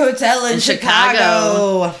Drake Hotel in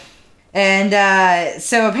Chicago. And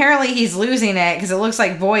so apparently he's losing it because it looks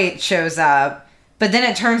like Voight shows up. But then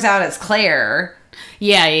it turns out it's Claire.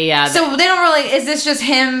 Yeah. So they don't really... Is this just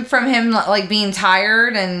him like, being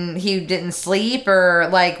tired and he didn't sleep? Or,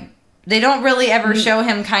 like, they don't really ever show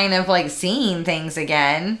him kind of, like, seeing things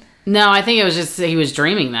again. No, I think it was just he was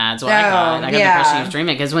dreaming that. That's what I got. I got the impression he was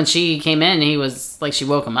dreaming. Because when she came in, he was... Like, she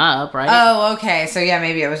woke him up, right? Oh, okay. So, yeah,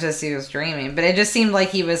 maybe it was just he was dreaming. But it just seemed like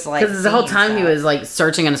he was, like... Because the whole time he was, like,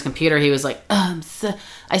 searching on his computer, he was like,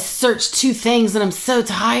 I searched 2 things and I'm so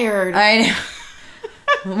tired. I know.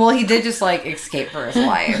 Well, he did just, like, escape for his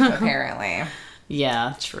life, apparently.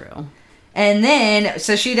 Yeah, true. And then,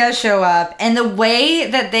 so she does show up, and the way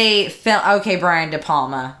that they film... Okay, Brian De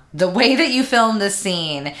Palma. The way that you film this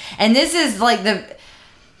scene, and this is, like,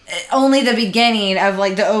 only the beginning of,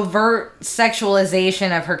 like, the overt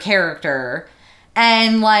sexualization of her character.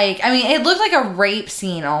 And, like, I mean, it looked like a rape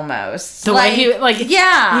scene almost. The way he, like,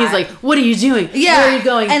 yeah. He's like, what are you doing? Yeah. Where are you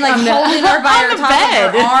going? And, like, holding her by her top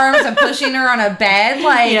of her arms and pushing her on a bed.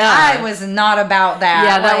 Like, I was not about that.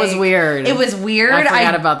 Yeah, that like, was weird. It was weird. I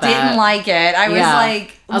forgot about that. Didn't like it. I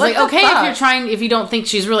was like, okay, if you don't think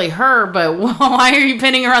she's really her, but why are you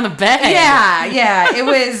pinning her on the bed? Yeah. It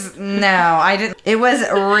was, it was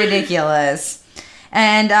ridiculous.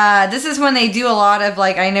 And this is when they do a lot of,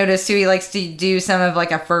 like, I noticed too, he likes to do some of,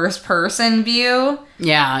 like, a first-person view.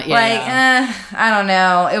 Yeah. I don't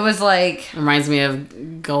know. It was, like... Reminds me of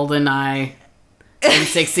GoldenEye in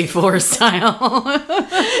 64 style.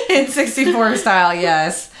 In 64 style,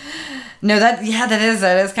 yes. No, that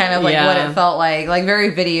is kind of, like, what it felt like. Like,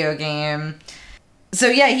 very video game. So,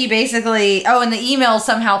 yeah, he basically... Oh, and the email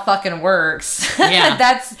somehow fucking works. Yeah.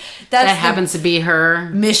 That happens to be her...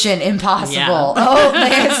 Mission Impossible. Yeah. Oh,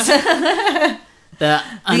 there's...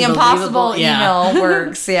 the impossible email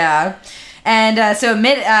works, yeah. And so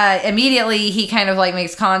immediately he kind of, like,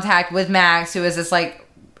 makes contact with Max, who is this, like,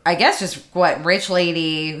 I guess just, rich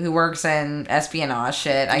lady who works in espionage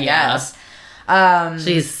shit, I guess.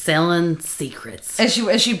 She's selling secrets.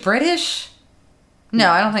 Is she British? No,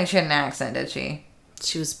 I don't think she had an accent, did she?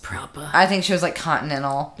 She was proper. I think she was, like,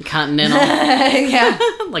 continental. Yeah.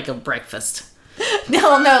 Like a breakfast.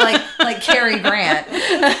 No, like Cary Grant.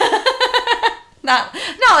 Not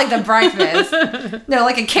like the breakfast. No,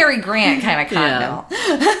 like a Cary Grant kind of continental.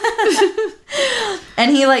 Yeah. And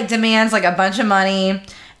he, like, demands, like, a bunch of money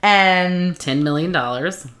and... $10 million.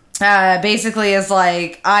 Basically is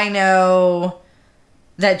like, I know...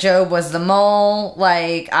 that Job was the mole,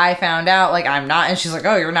 like, I found out, like, I'm not, and she's like,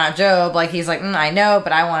 oh, you're not Job, like, he's like, I know,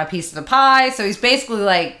 but I want a piece of the pie, so he's basically,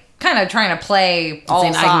 like, kind of trying to play all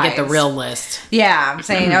sides. I can get the real list. Yeah, I'm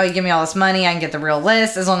saying, oh, you give me all this money, I can get the real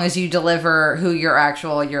list, as long as you deliver who your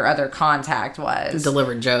other contact was.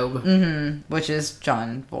 Deliver Job. Mm-hmm, which is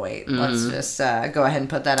John Voight. Let's just go ahead and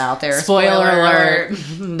put that out there. Spoiler alert.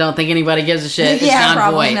 Don't think anybody gives a shit. It's John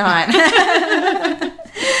probably Voight. Not.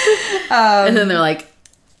 And then they're like,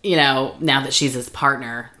 you know, now that she's his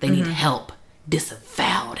partner, they need help.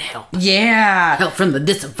 Disavowed help. Yeah. Help from the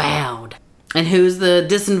disavowed. And who's the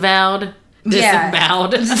disavowed?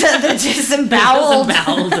 Disavowed. The disemboweled.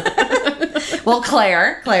 Well,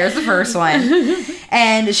 Claire's the first one.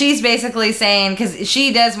 And she's basically saying, because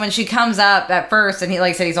she does, when she comes up at first, and he,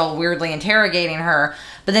 like I said, he's all weirdly interrogating her,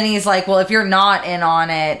 but then he's like, well, if you're not in on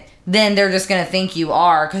it, then they're just going to think you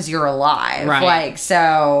are because you're alive. Right. Like,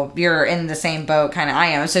 so you're in the same boat kind of I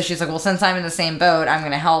am. So she's like, well, since I'm in the same boat, I'm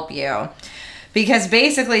going to help you. Because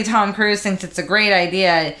basically Tom Cruise thinks it's a great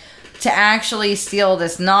idea to actually steal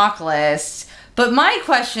this knock list. But my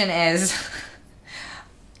question is,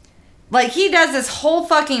 like, he does this whole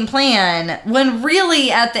fucking plan when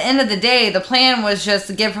really at the end of the day, the plan was just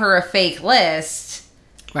to give her a fake list.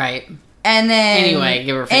 Right. And then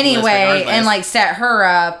give her a fake list and, like, set her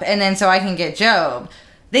up, and then so I can get Job.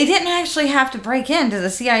 They didn't actually have to break into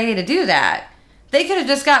the CIA to do that. They could have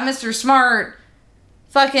just got Mr. Smart,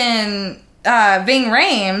 fucking Ving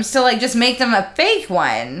Rhames to, like, just make them a fake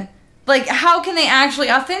one. Like, how can they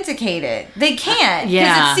actually authenticate it? They can't.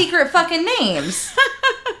 Because it's secret fucking names.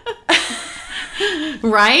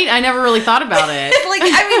 Right? I never really thought about it. Like,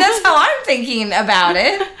 I mean, that's how I'm thinking about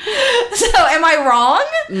it. So, am I wrong?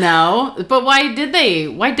 No. But why did they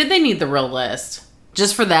need the real list?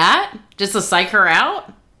 Just for that? Just to psych her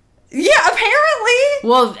out? Yeah, apparently.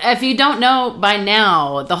 Well, if you don't know by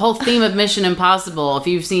now, the whole theme of Mission Impossible, if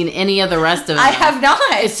you've seen any of the rest of it, I have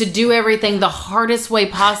not. Is to do everything the hardest way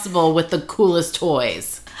possible with the coolest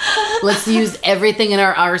toys. Let's use everything in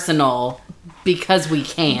our arsenal because we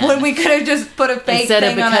can. When we could have just put a fake Instead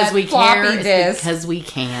thing of on because a we floppy care, it's disk. because we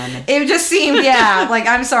can. It just seemed, like,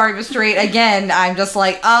 I'm sorry, but straight, again, I'm just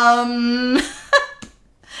like, okay.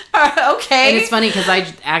 And it's funny because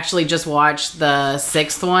I actually just watched the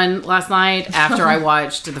 6th one last night after I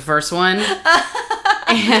watched the first one.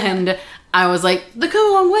 And I was like, they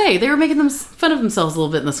go a long way. They were making fun of themselves a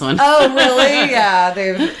little bit in this one. Oh, really? Yeah.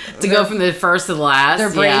 To go from the first to the last. They're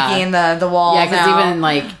breaking the walls. Yeah, because even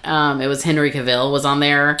like it was Henry Cavill was on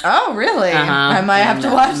there. Oh, really? I might have to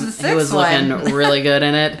watch the 6th one. He was looking really good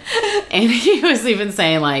in it. And he was even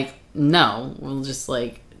saying like, no, we'll just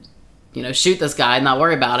like, shoot this guy and not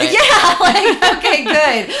worry about it. Yeah, like, okay,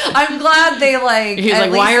 good. I'm glad they like. He's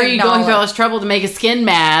like, why are you going through all this trouble to make a skin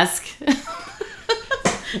mask?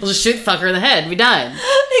 We'll just shoot the fucker in the head. Be done.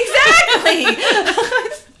 Exactly.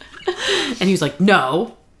 And he was like,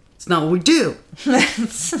 no, it's not what we do.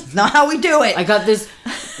 It's not how we do it. I got this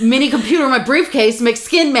mini computer in my briefcase to make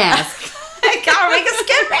skin mask. I gotta make a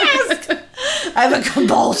skin mask. I have a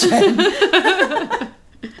convulsion.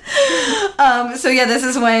 So yeah, this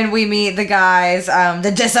is when we meet the guys,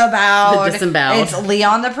 the disemboweled. The disemboweled. It's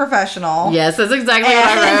Leon the professional. Yes, that's exactly what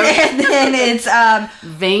I wrote. And then it's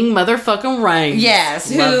Ving motherfucking Rhames. Yes,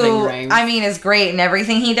 Love Ving who Rhames. I mean is great in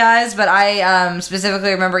everything he does, but I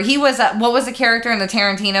specifically remember he was what was the character in the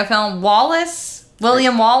Tarantino film?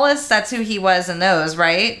 William Wallace. That's who he was in those,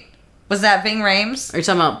 right? Was that Ving Rhames? Are you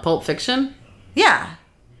talking about Pulp Fiction? Yeah.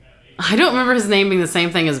 I don't remember his name being the same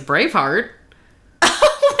thing as Braveheart.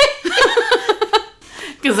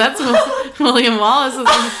 Because that's William Wallace. Mel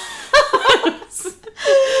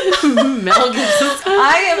Gibson.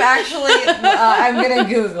 I am actually, I'm going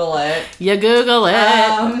to Google it. You Google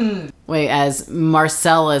it. Wait, as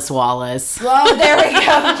Marcellus Wallace. Well, there we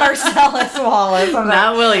go. Marcellus Wallace.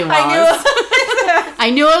 Not William Wallace.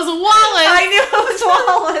 I knew it was Wallace. I knew it was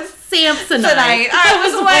Wallace. Samsonite. I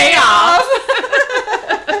was way off.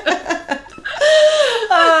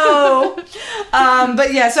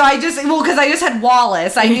 But yeah, so because I just had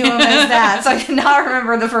Wallace. I knew him as that, so I could not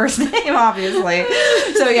remember the first name, obviously.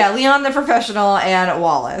 So yeah, Leon the Professional and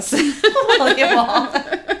Wallace. William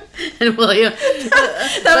Wallace. And William.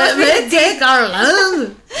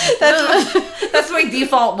 That's my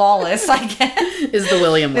default Wallace, I guess. Is the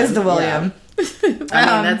William one. Is the William. Yeah.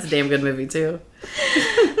 I mean, that's a damn good movie, too.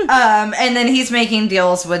 And then he's making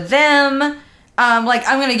deals with them. Like,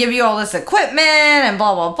 I'm going to give you all this equipment and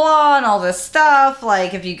blah, blah, blah, and all this stuff.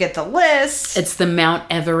 Like, if you get the list. It's the Mount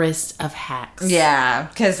Everest of hacks. Yeah,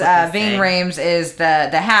 because Ving Rhames is the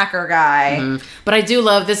hacker guy. Mm-hmm. But I do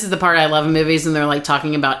love, this is the part I love in movies, and they're, like,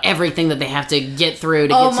 talking about everything that they have to get through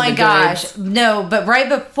to get to the goods. Oh, my gosh. No, but right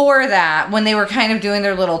before that, when they were kind of doing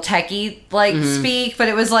their little techie, like, speak, but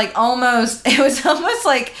it was, like, almost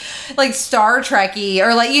like Star Trek-y,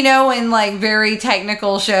 or, like, in, like, very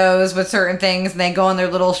technical shows with certain things, and they go on their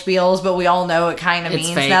little spiels, but we all know it kind of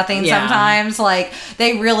means nothing sometimes. Like,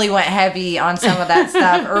 they really went heavy on some of that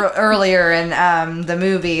stuff earlier in the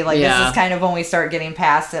movie. Like, this is kind of when we start getting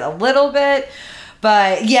past it a little bit.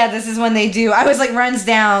 But, yeah, this is when they do... I was like, runs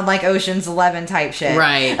down, like, Ocean's 11 type shit.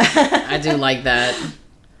 Right. I do like that.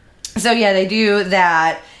 So, yeah, they do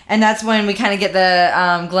that. And that's when we kind of get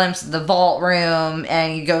the glimpse of the vault room,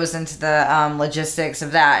 and he goes into the logistics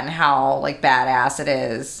of that and how, like, badass it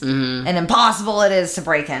is and impossible it is to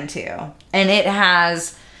break into. And it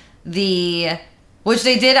has which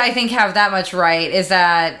they did, I think, have that much right, is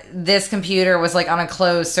that this computer was, like, on a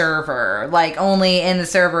closed server, like, only in the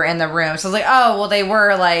server in the room. So, I was like, oh, well, they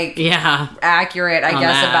were, like, accurate, I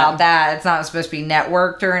guess, about that. It's not supposed to be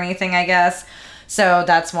networked or anything, I guess. So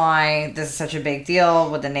that's why this is such a big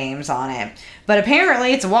deal with the names on it. But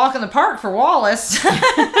apparently it's a walk in the park for Wallace.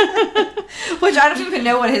 Which I don't even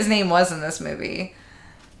know what his name was in this movie.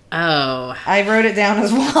 Oh. I wrote it down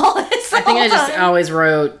as Wallace. I think I just always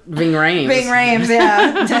wrote Ving Rhames. Ving Rhames,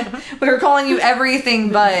 yeah. We were calling you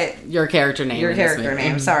everything but... Your character name. Your character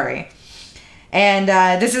name, sorry. And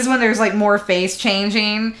this is when there's, like, more face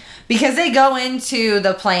changing. Because they go into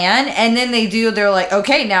the plan, and then they're like,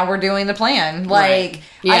 okay, now we're doing the plan. Like,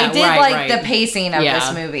 I did the pacing of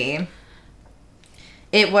this movie.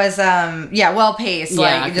 It was, well paced.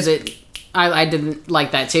 Yeah, like, I didn't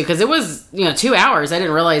like that, too, because it was, 2 hours. I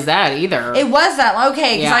didn't realize that, either. It was that,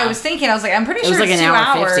 okay, because I was thinking, I was like, I'm pretty sure it was like it's an 2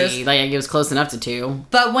 hour hours. 50. Like, it was close enough to 2.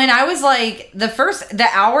 But when I was like, the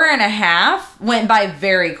hour and a half went by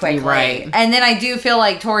very quickly. Right. And then I do feel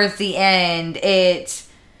like towards the end, it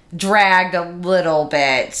dragged a little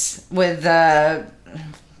bit with the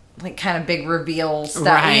like kind of big reveal stuff,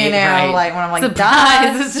 right, you know, right. like when I'm like,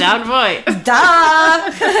 surprise, duh, it's John Boy.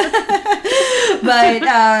 duh.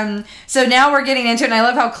 But so now we're getting into it, and I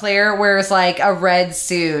love how Claire wears like a red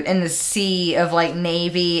suit in the sea of like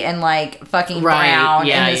navy and like fucking brown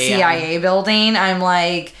in the CIA building. I'm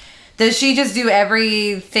like, does she just do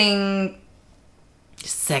everything?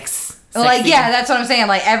 Sexy. Like, yeah, that's what I'm saying.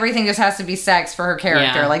 Like, everything just has to be sex for her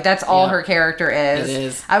character. Yeah. Like, that's all her character is. It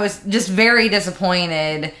is. I was just very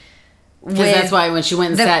disappointed. Because that's why when she went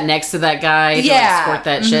and sat next to that guy to like, squirt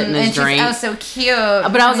that shit in his drink. That was so cute.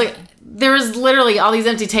 But I was like, there was literally all these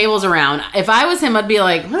empty tables around. If I was him, I'd be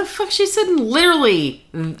like, what the fuck is she sitting literally...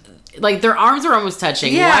 Like, their arms are almost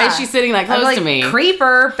touching. Yeah. Why is she sitting that close to me?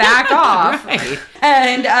 Creeper, back off. Right.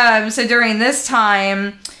 And so during this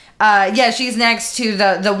time... she's next to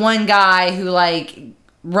the one guy who like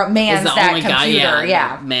mans that computer.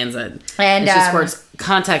 Mans it. And she squirts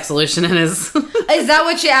contact solution in his. Is that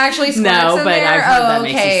what she actually squirts in there? No, but I've heard that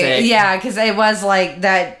makes you sick. Yeah, because it was like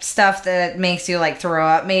that stuff that makes you like throw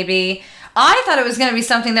up. Maybe I thought it was going to be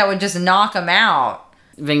something that would just knock him out.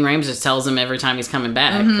 Ving Rhames just tells him every time he's coming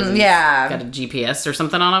back. Mm-hmm, He's got a GPS or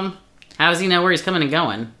something on him. How does he know where he's coming and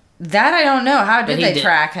going? That I don't know. How did they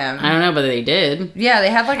track him? I don't know, but they did. Yeah,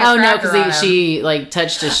 they had like a tracker on him. because she like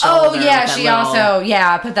touched his shoulder. Oh yeah, she also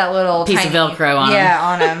put that little piece of Velcro on him. Yeah,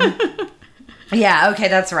 on him. Yeah, okay,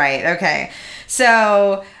 that's right. Okay,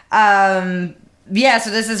 so so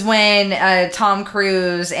this is when Tom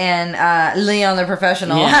Cruise and Leon the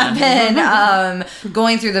Professional have been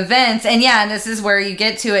going through the vents, and this is where you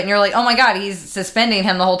get to it, and you're like, oh my god, he's suspending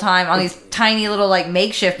him the whole time on these tiny little like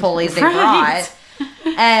makeshift pulleys they brought.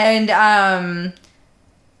 And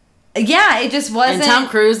it just wasn't. And Tom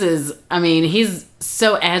Cruise is, he's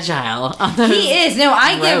so agile on those He is. No,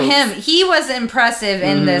 I ropes. give him, he was impressive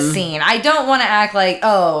in this scene. I don't want to act like,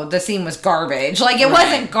 oh, the scene was garbage. Like, it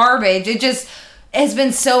wasn't garbage. It just has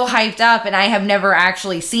been so hyped up, and I have never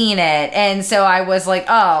actually seen it. And so I was like,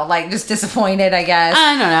 oh, like, just disappointed, I guess.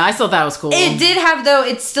 I don't know. I still thought it was cool. It did have, though,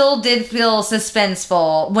 it still did feel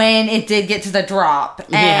suspenseful when it did get to the drop.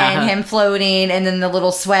 And him floating, and then the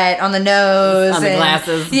little sweat on the nose. On the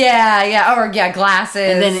glasses. Glasses.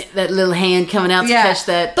 And then that little hand coming out to catch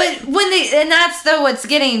that. But and that's, though, what's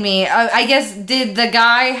getting me. I guess, did the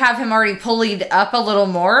guy have him already pulleyed up a little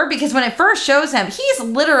more? Because when it first shows him, he's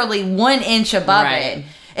literally 1 inch above it.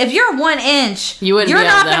 If you're 1 inch, you're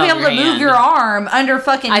not going to be able to move your arm under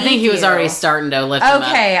fucking. I think he was already starting to lift him up.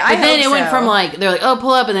 Okay, but then it went from like, they're like, oh, pull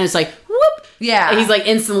up, and then it's like, whoop. Yeah. And he's like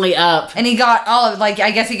instantly up. And he got all of, like, I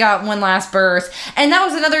guess he got one last burst. And that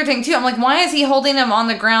was another thing, too. I'm like, why is he holding him on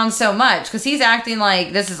the ground so much? Because he's acting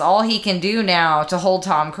like this is all he can do now to hold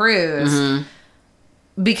Tom Cruise.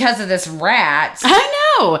 Because of this rat.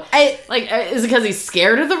 I know. Is it because he's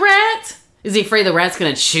scared of the rat? Is he afraid the rat's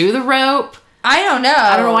going to chew the rope? I don't know.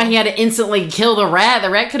 I don't know why he had to instantly kill the rat.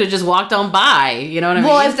 The rat could have just walked on by. You know what I mean?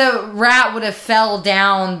 Well, if the rat would have fell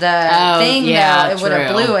down the thing, though, it would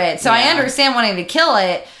have blew it. So I understand wanting to kill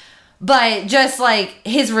it. But just, like,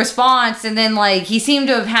 his response, and then, like, he seemed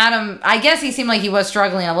to have had him... I guess he seemed like he was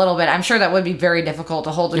struggling a little bit. I'm sure that would be very difficult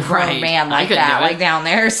to hold a grown man like that, like, down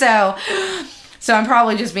there. So I'm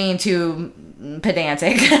probably just being too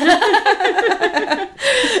pedantic.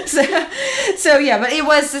 But it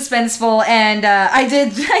was suspenseful, and I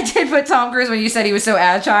did put Tom Cruise when you said he was so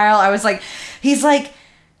agile. I was like, he's like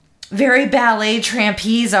very ballet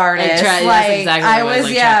trapeze artist. I was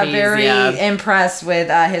very impressed with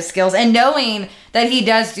his skills, and knowing that he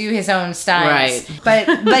does do his own stunts. Right.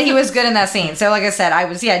 But he was good in that scene. So like I said, I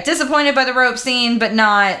was disappointed by the rope scene, but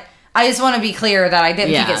not. I just want to be clear that I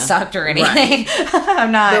didn't think it sucked or anything. I'm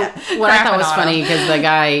not. But what I thought was funny, because the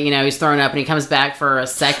guy, he's thrown up and he comes back for a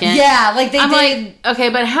second. Yeah, like I'm like, okay,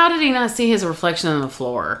 but how did he not see his reflection on the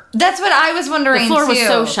floor? That's what I was wondering. The floor was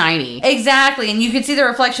so shiny. Exactly, and you could see the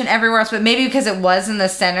reflection everywhere else, but maybe because it was in the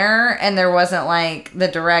center and there wasn't like the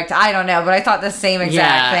direct. I don't know, but I thought the same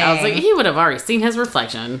exact thing. I was like, he would have already seen his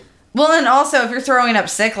reflection. Well, and also, if you're throwing up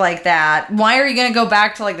sick like that, why are you going to go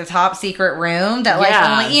back to, like, the top secret room that, like,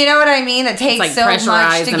 only, you know what I mean? That takes like so much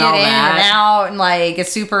to get in and out, and, like,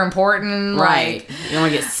 it's super important. Right. Like, you don't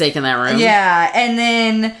want to get sick in that room. Yeah, and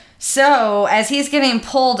then, so, as he's getting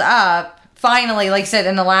pulled up, finally, like I said,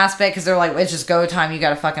 in the last bit, because they're like, it's just go time, you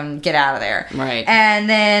gotta fucking get out of there. Right. And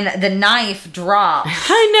then the knife drops.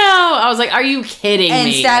 I know! I was like, are you kidding me?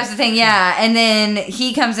 And stabs the thing, and then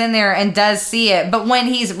he comes in there and does see it. But when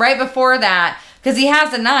he's, right before that, because he has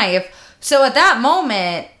the knife, so at that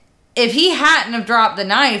moment, if he hadn't have dropped the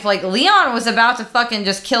knife, like, Leon was about to fucking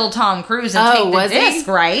just kill Tom Cruise and take the disc,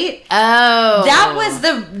 right? Oh. That was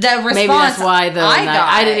the response. Maybe that's why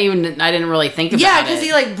I didn't really think about it. Yeah, because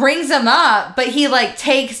he, like, brings him up, but he, like,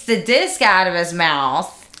 takes the disc out of his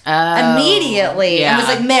mouth. Immediately and was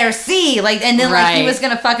like merci, like, and then like he was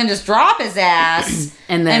gonna fucking just drop his ass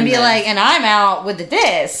and be like, and I'm out with the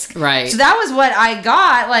disc, right? So that was what I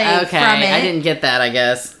got, like, from it. I didn't get that, I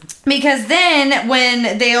guess, because then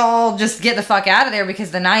when they all just get the fuck out of there because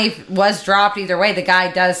the knife was dropped either way, the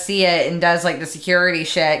guy does see it and does like the security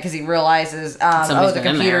shit because he realizes the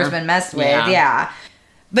computer's been messed with,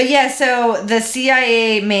 but so the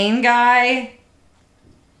CIA main guy,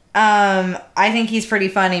 I think he's pretty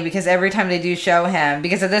funny because every time they do show him,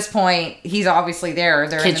 because at this point he's obviously there.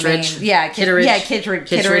 They're Kittredge. In the main, Kittredge.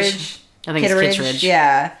 I think it's Kittredge.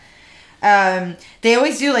 Yeah. They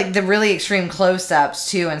always do like the really extreme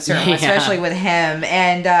close-ups too, and certainly especially with him,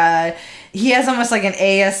 and he has almost like an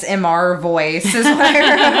ASMR voice, is what I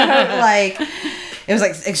wrote. Like, it was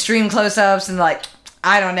like extreme close-ups and like,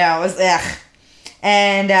 I don't know, it was ugh.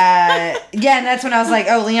 And, and that's when I was like,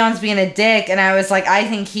 oh, Leon's being a dick. And I was like, I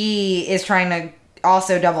think he is trying to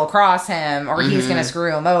also double cross him or he's going to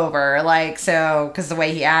screw him over. Like, so, because the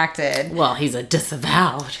way he acted. Well, he's a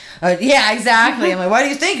disavowed. Yeah, exactly. I'm like, why do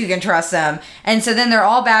you think you can trust him? And so then they're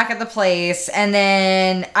all back at the place. And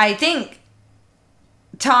then I think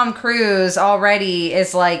Tom Cruise already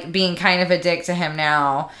is like being kind of a dick to him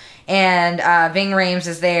now. And Ving Rhames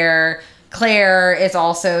is there. Claire is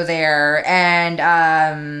also there,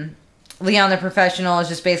 and Leon the Professional is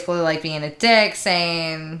just basically like being a dick,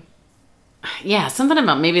 saying, yeah, something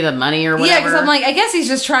about maybe the money or whatever. Yeah, because I'm like, I guess he's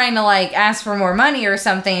just trying to like ask for more money or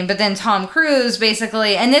something, but then Tom Cruise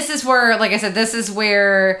basically, and this is where, like I said, this is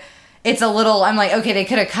where it's a little, I'm like, okay, they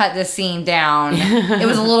could have cut this scene down. It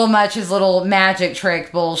was a little much, his little magic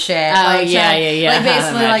trick bullshit. Like, yeah. Like,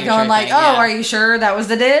 basically, like, going like, are you sure that was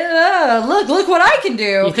the look what I can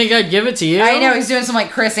do. You think I'd give it to you? I know, he's doing some, like,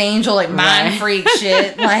 Chris Angel, like, mind freak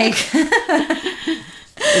shit. Like,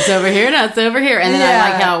 it's over here, now it's over here. And then I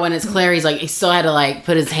like how when it's Claire, he's like, he still had to, like,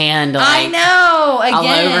 put his hand, like, I know, again. all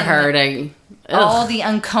over her to... All the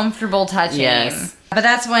uncomfortable touching. Yes. But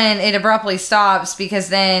that's when it abruptly stops because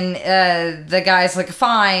then the guy's like,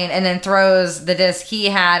 fine, and then throws the disc he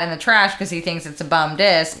had in the trash because he thinks it's a bum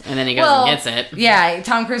disc. And then he goes and gets it. Yeah,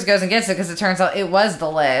 Tom Cruise goes and gets it because it turns out it was the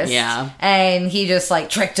list. Yeah. And he just like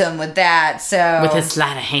tricked him with that. So with his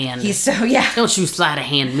sleight of hand. He's so, yeah. Don't you sleight of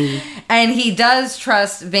hand me. And he does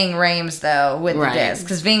trust Ving Rhames though with the disc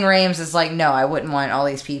because Ving Rhames is like, no, I wouldn't want all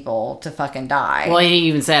these people to fucking die. Well, he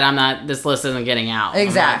even said, this list isn't getting out.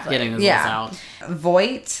 Exactly. I'm not getting this list out.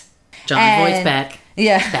 Voight. John Voight's back.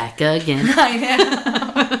 Yeah. Back again. I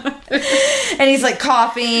know. And he's like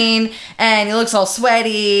coughing and he looks all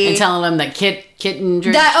sweaty. And telling him that Kitten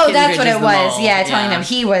that's what it was. Yeah, telling him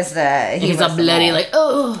he was the... He's all bloody like,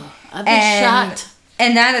 I've been shot.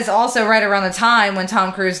 And that is also right around the time when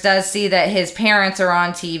Tom Cruise does see that his parents are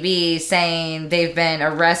on TV saying they've been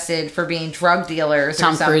arrested for being drug dealers or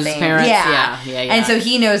something. Tom Cruise's parents? Yeah. And so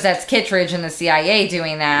he knows that's Kittredge and the CIA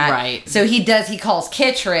doing that. Right. So he calls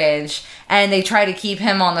Kittredge and they try to keep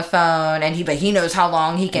him on the phone but he knows how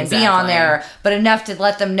long he can be on there, but enough to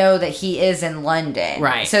let them know that he is in London.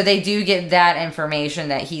 Right. So they do get that information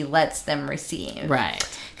that he lets them receive. Right.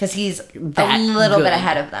 Because he's a little bit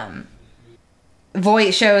ahead of them.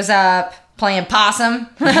 Voight shows up playing possum.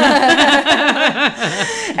 And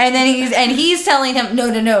then he's telling him,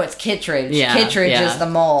 no, it's Kittredge. Yeah, Kittredge is the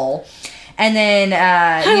mole. And then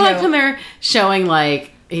I like when they're showing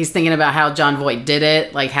like he's thinking about how John Voight did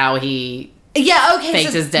it, like how he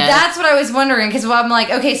faked his death. That's what I was wondering because I'm like,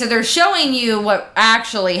 okay, so they're showing you what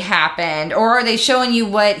actually happened, or are they showing you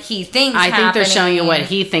what he thinks happened? I think they're showing you what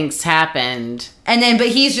he thinks happened. And then, but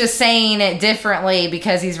he's just saying it differally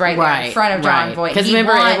because he's right there in front of John Voight. Because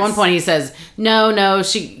remember, at one point he says, no,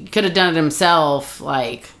 she could have done it himself,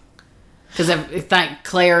 like... Because I think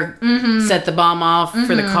Claire set the bomb off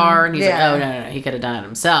for the car, and he's like, oh, no, he could have done it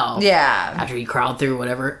himself. Yeah. After he crawled through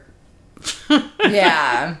whatever.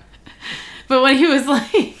 Yeah. But when he was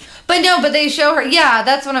like... But they show her... Yeah,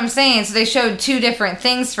 that's what I'm saying. So they showed two different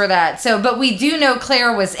things for that. So, but we do know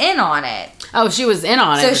Claire was in on it. Oh, she was in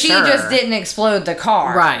on it. So she just didn't explode the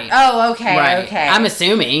car. Right. Oh, okay, right. okay. I'm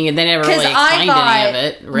assuming, and they never really explained any of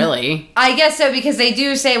it, really. I guess so, because they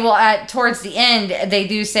do say, well, towards the end, they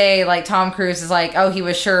do say, like, Tom Cruise is like, oh, he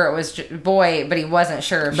was sure it was Boy, but he wasn't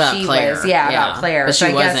sure if about she Claire. was. Yeah, about Claire. But so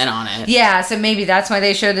she was in on it. Yeah, so maybe that's why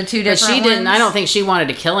they showed the two different But she didn't, ones. I don't think she wanted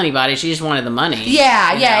to kill anybody. She just wanted the money.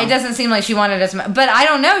 Yeah, it doesn't seem like she wanted as much. But I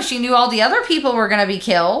don't know. She knew all the other people were going to be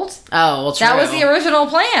killed. Oh, well, true. That was the original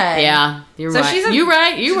plan. Yeah, you're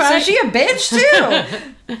right. You're right. So she a bitch,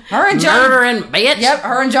 too. Her and John... Murdering bitch. Yep,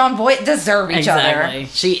 her and John Voight deserve each other. Exactly.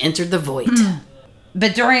 She entered the void.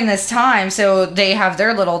 But during this time, so they have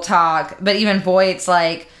their little talk, but even Voight's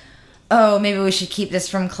like, oh, maybe we should keep this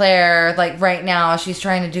from Claire. Like, right now, she's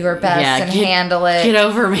trying to do her best and handle it. Get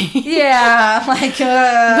over me. Yeah, like,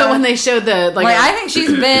 But when they showed the... I think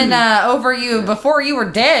she's been over you before you were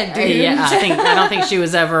dead, dude. Yeah, I don't think she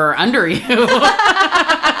was ever under you.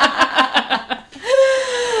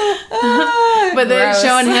 But they're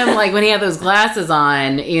showing him, like, when he had those glasses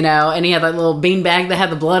on, you know, and he had that little beanbag that had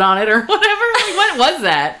the blood on it or whatever. Like, what was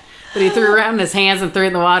that? That he threw around in his hands and threw it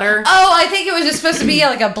in the water? Oh, I think it was just supposed to be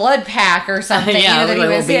like a blood pack or something. Yeah, that like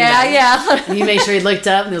he was, yeah. And he made sure he looked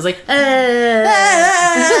up and he was like, Ethan!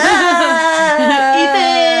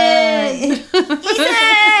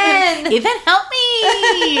 Ethan, help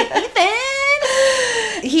me! Ethan!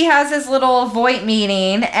 He has his little Voight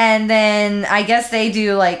meeting, and then I guess they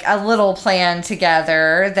do like a little plan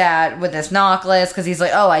together that with this knock list, because he's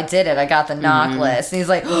like, oh, I did it, I got the knock list, and he's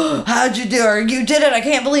like, oh, how'd you do it? You did it, I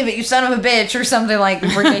can't believe it, you son of a bitch, or something like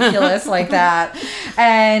ridiculous like that.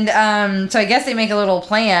 And so I guess they make a little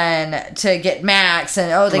plan to get Max,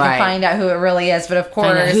 and they can find out who it really is, but of course,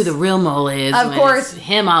 find out who the real mole is. Of course, it's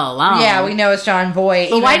him all along. Yeah, we know it's John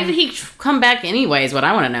Voight. But why did he come back anyways? What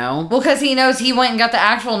I want to know. Well, because he knows he went and got the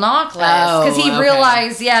actual knock list. Because he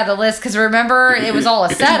realized, the list. Because remember, it was all a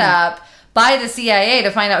setup by the CIA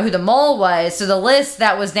to find out who the mole was. So the list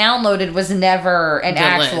that was downloaded was never an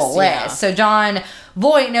actual list. Yeah. So John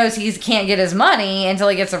Voight knows he can't get his money until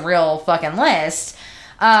he gets a real fucking list.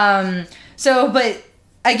 But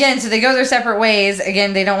again, so they go their separate ways.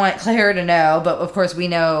 Again, they don't want Claire to know, but of course we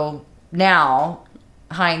know now,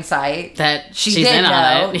 hindsight, that she she's did in know.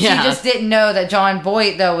 on it. Yeah. She just didn't know that John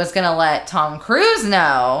Voight, though, was going to let Tom Cruise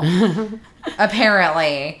know.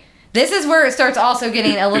 Apparently. This is where it starts also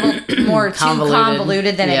getting a little more too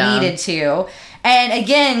convoluted than it needed to. And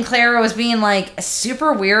again, Clara was being like a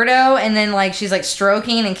super weirdo, and then like she's like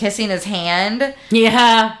stroking and kissing his hand.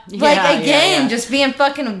 Yeah. Just being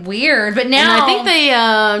fucking weird. But now, and I think they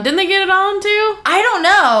didn't they get it on too? I don't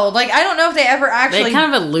know. Like, I don't know if they ever actually they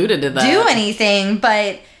kind of alluded to that. Do anything,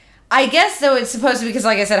 but I guess though it's supposed to, because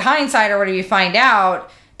like I said, hindsight or whatever you find out.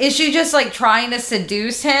 Is she just, like, trying to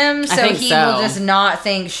seduce him so he will just not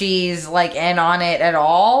think she's, like, in on it at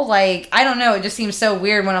all? Like, I don't know. It just seems so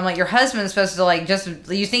weird when I'm like, your husband's supposed to, like, just...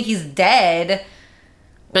 You think he's dead.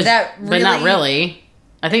 But not really.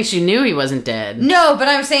 I think she knew he wasn't dead. No, but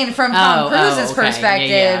I'm saying from Tom Cruise's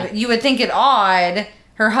perspective, you would think it odd.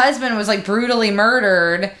 Her husband was, like, brutally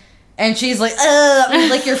murdered... And she's like,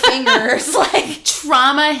 lick your fingers. Like,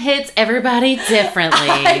 trauma hits everybody differently.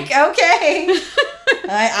 Like, okay.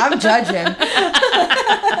 I'm judging.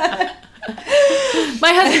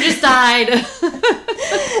 My husband just died.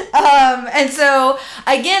 And so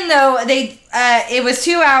again, though, it was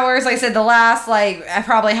 2 hours. Like I said, the last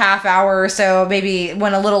probably half hour or so maybe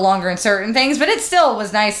went a little longer in certain things, but it still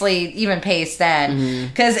was nicely even paced then.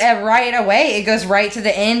 Because right away it goes right to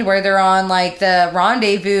the end where they're on like the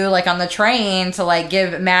rendezvous, like on the train to like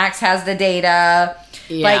give Max has the data.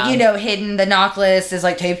 Yeah. Like, hidden, the knock list is,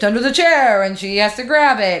 like, taped under the chair, and she has to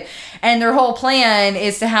grab it. And their whole plan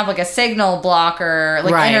is to have, like, a signal blocker,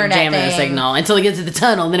 like, internet jamming thing. The signal until it gets to the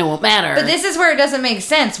tunnel, and then it won't matter. But this is where it doesn't make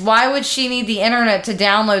sense. Why would she need the internet to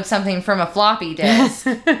download something from a floppy disk?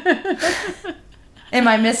 Am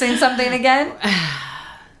I missing something again?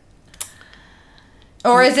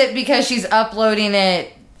 Or is it because she's uploading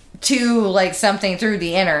it to, like, something through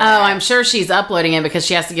the internet? Oh, I'm sure she's uploading it because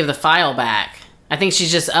she has to give the file back. I think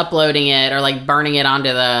she's just uploading it or like burning it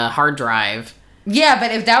onto the hard drive. Yeah,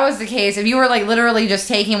 but if that was the case, if you were like literally just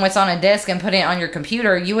taking what's on a disk and putting it on your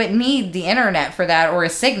computer, you wouldn't need the internet for that or a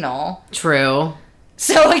signal. True.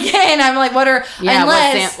 So again, I'm like, what are... Yeah,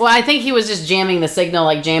 I think he was just jamming the signal,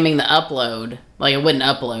 like jamming the upload. Like, it wouldn't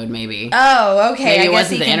upload, maybe. Oh, okay. Maybe I it guess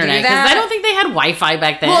wasn't he the can internet. do that. Because I don't think they had Wi-Fi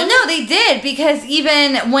back then. Well, no, they did, because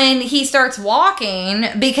even when he starts walking,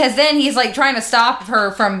 because then he's, like, trying to stop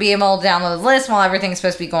her from being able to download the list while everything's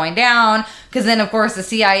supposed to be going down. Because then, of course, the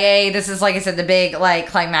CIA, this is, like I said, the big, like,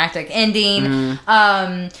 climactic ending.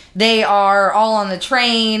 Mm-hmm. They are all on the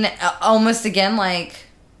train, almost again, like...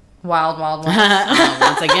 Wild West.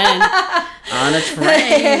 Once again, on a train.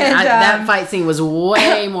 And, that fight scene was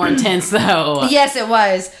way more intense, though. Yes, it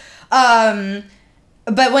was.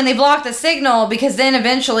 But when they block the signal, because then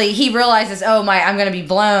eventually he realizes, I'm going to be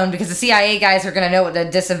blown, because the CIA guys are going to know what the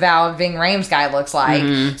disavowed Ving Rhames guy looks like.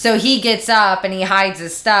 Mm-hmm. So he gets up and he hides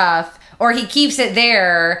his stuff, or he keeps it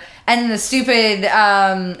there. And the stupid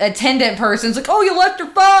attendant person's like, you left your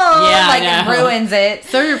phone! And ruins it.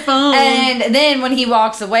 Throw your phone. And then when he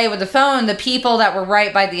walks away with the phone, the people that were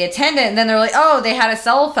right by the attendant, then they're like, they had a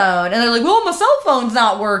cell phone. And they're like, well, my cell phone's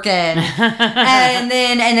not working. and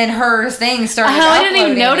then her thing started uploading I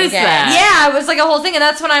didn't even notice again. that. Yeah, it was like a whole thing. And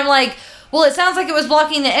that's when I'm like, well, it sounds like it was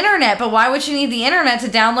blocking the internet, but why would you need the internet to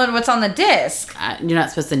download what's on the disc? You're not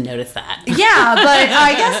supposed to notice that. Yeah, but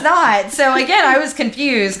I guess not. So again, I was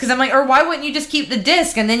confused, because I'm like, or why wouldn't you just keep the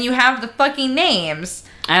disc and then you have the fucking names?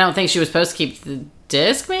 I don't think she was supposed to keep the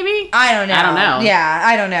disc, maybe? I don't know. Yeah,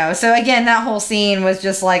 I don't know. So again, that whole scene was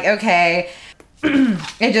just like, okay,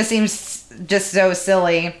 it just seems just so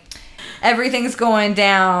silly. Everything's going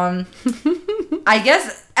down. I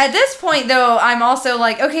guess at this point, though, I'm also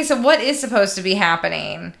like, okay, so what is supposed to be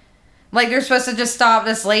happening? Like, they're supposed to just stop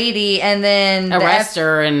this lady and then... Arrest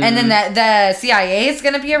her and... And then the CIA is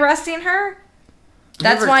going to be arresting her?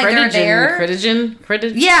 That's why they're there?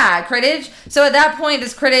 Crittage? Yeah, Crittage. So at that point,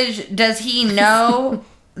 does he know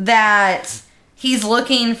that he's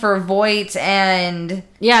looking for Voight and...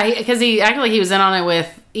 Yeah, because he acted like he was in on it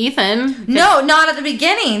with Ethan. No, not at the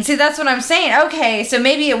beginning. See, that's what I'm saying. Okay, so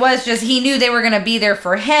maybe it was just he knew they were going to be there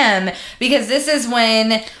for him, because this is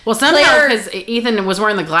when... Well, somehow, because Ethan was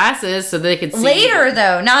wearing the glasses so they could see... Later,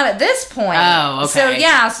 though, not at this point. Oh, okay. So,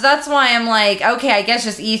 yeah, so that's why I'm like, okay, I guess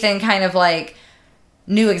just Ethan kind of, like,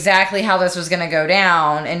 knew exactly how this was going to go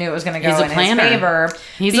down and knew it was going to go in his favor.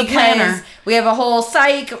 He's a planner. Because we have a whole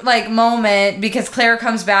psych, like, moment, because Claire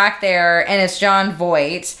comes back there and it's John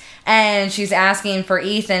Voight. And she's asking for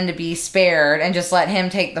Ethan to be spared and just let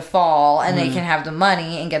him take the fall, and they can have the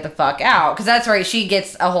money and get the fuck out. Because that's right, she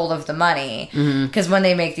gets a hold of the money. Because when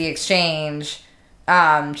they make the exchange,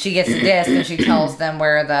 she gets the disc and she tells them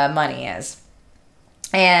where the money is.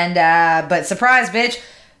 And, but surprise, bitch,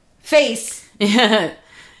 face.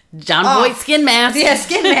 John Voight skin mask. Yeah,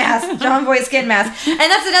 skin mask. John Voight skin mask. And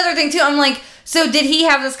that's another thing, too. I'm like... So did he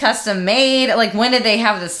have this custom made? Like, when did they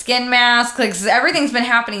have the skin mask? Like, everything's been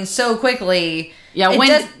happening so quickly.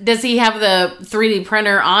 Yeah, does he have the 3D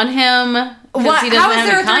printer on him? How is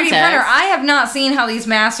there a 3D printer? I have not seen how these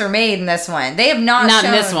masks are made in this one. They have not shown.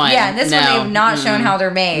 In this one. Yeah, in this one they have not shown how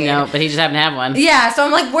they're made. No, but he just happened to have one. Yeah, so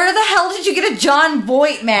I'm like, where the hell did you get a John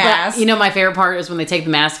Voight mask? But, my favorite part is when they take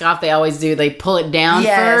the mask off, they always do, they pull it down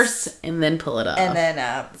first and then pull it up. And then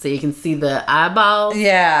up. So you can see the eyeballs.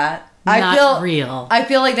 Yeah. Real. I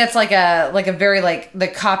feel like that's like a very like the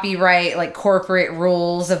copyright like corporate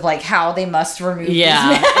rules of like how they must remove these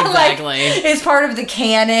exactly. like, it's part of the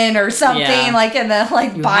canon or something like in the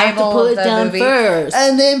like you Bible have to pull of it the down movie first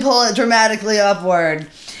and then pull it dramatically upward.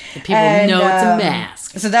 The people know it's a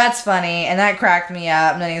mask. So that's funny, and that cracked me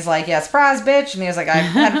up. And then he's like, "Yeah, surprise, bitch!" And he was like, "I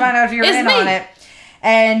had to find out if you were in on it."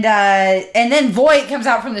 And then Voight comes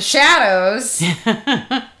out from the shadows.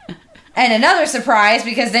 And another surprise,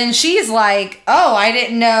 because then she's like, "Oh, I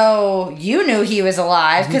didn't know you knew he was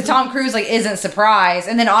alive." Because Tom Cruise like isn't surprised,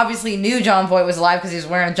 and then obviously knew John Voight was alive because he was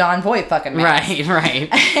wearing a John Voight fucking mask. Right.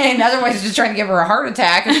 And otherwise, he's just trying to give her a heart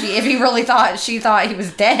attack if he really thought she thought he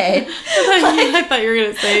was dead. I thought you were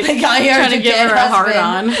gonna say trying to give her a heart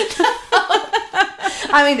on.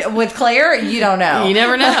 I mean, with Claire, you don't know. You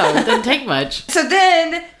never know. It doesn't take much. So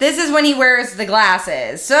then, this is when he wears the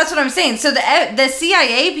glasses. So that's what I'm saying. So the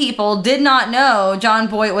CIA people did not know John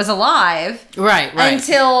Voight was alive. Right.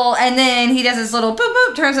 And then he does this little boop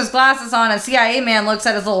boop, turns his glasses on, a CIA man looks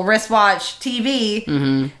at his little wristwatch TV,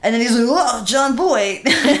 and then he's like, "Oh, John Voight."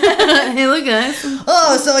 Hey, look, guys.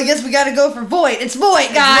 Oh, so I guess we gotta go for Voight. It's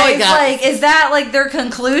Voight, guys. Like, is that like their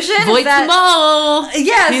conclusion? Voight's the ball.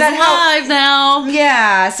 Yeah, he's alive now.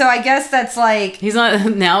 Yeah, so I guess that's like... He's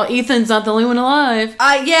not... Now Ethan's not the only one alive.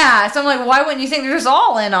 Yeah, so I'm like, why wouldn't you think they're just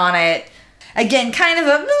all in on it? Again, kind of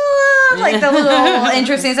like the little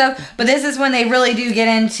interesting stuff. But this is when they really do get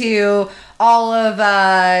into all of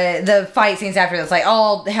the fight scenes after this, like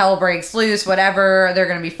all hell breaks loose, whatever, they're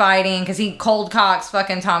gonna be fighting because he cold cocks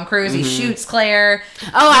fucking Tom Cruise. He shoots Claire.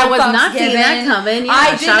 I was not seeing that coming. Yeah,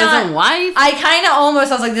 I did shot not. his own wife. I kind of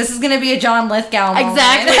almost, I was like, this is gonna be a John Lithgow moment.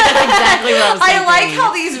 Exactly. That's exactly what I was thinking. I like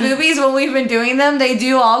how these movies, when we've been doing them, they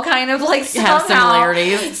do all kind of like have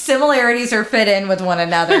similarities or fit in with one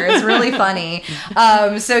another. It's really funny.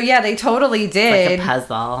 So yeah, they totally did. It's like a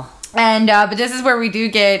puzzle. And but this is where we do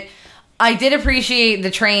get. I did appreciate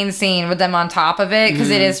the train scene with them on top of it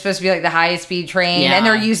because it is supposed to be like the highest speed train, and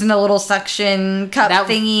they're using the little suction cup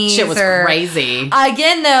thingies. Shit was crazy.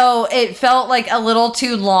 Again, though, it felt like a little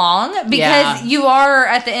too long because you are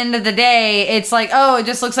at the end of the day. It's like, oh, it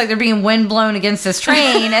just looks like they're being wind blown against this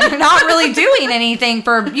train, and they're not really doing anything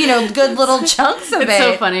for good little chunks of it. It's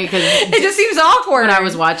so funny because it just seems awkward. When I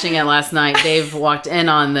was watching it last night, Dave walked in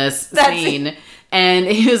on this scene. And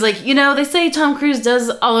he was like, they say Tom Cruise does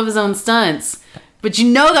all of his own stunts, but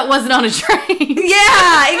that wasn't on a train.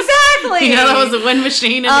 Yeah, exactly. That was a wind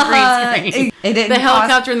machine and the green screen. It didn't the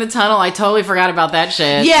helicopter in the tunnel, I totally forgot about that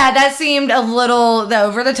shit. Yeah, that seemed a little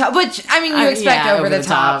over the top, which, I mean, you expect over the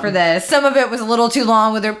top for this. Some of it was a little too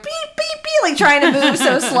long with her beep, beep, beep, like trying to move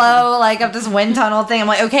so slow, like up this wind tunnel thing. I'm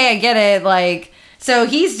like, okay, I get it. Like, so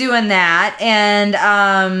he's doing that,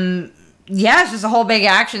 and, yeah, it's just a whole big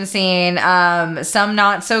action scene. Some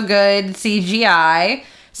not so good CGI.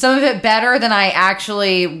 Some of it better than I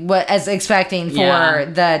actually was expecting for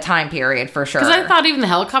the time period, for sure. Because I thought even the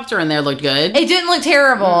helicopter in there looked good. It didn't look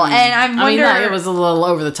terrible. And I wonder... it was a little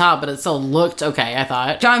over the top, but it still looked okay, I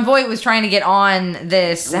thought. John Voight was trying to get on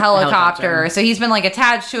this helicopter. So he's been, like,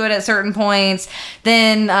 attached to it at certain points.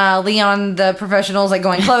 Then Leon, the professional's, like,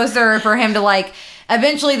 going closer for him to, like...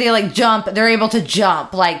 Eventually, they they're able to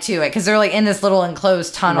jump, to it, because they're, in this little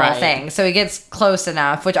enclosed tunnel thing. So he gets close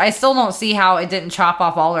enough, which I still don't see how it didn't chop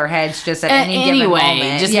off all their heads just at any given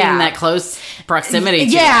moment. Just in that close proximity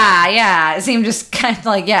to it. It seemed just kind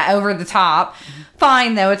of over the top.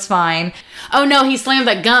 Fine, though, it's fine. Oh, no, he slammed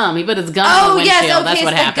that gum. He put his gum on the windshield. Yes, okay, that's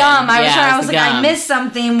what happened. Gum. I was like, I missed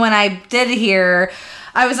something when I did here.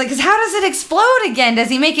 I was like, because how does it explode again? Does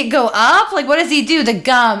he make it go up? Like, what does he do? The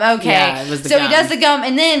gum. Okay. Yeah, it was the gum. So he does the gum,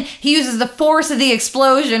 and then he uses the force of the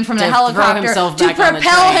explosion from the helicopter to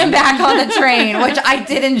propel him back on the train, which I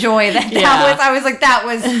did enjoy. I was like, that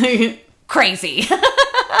was crazy.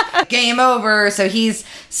 Game over. So he's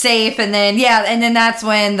safe, and then that's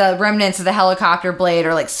when the remnants of the helicopter blade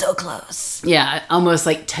are so close. Yeah, almost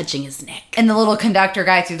touching his neck. And the little conductor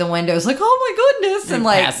guy through the window is like, oh my goodness, and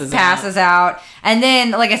passes out. And then,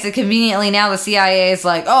 like I said, conveniently now the CIA is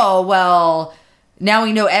like, oh, well, now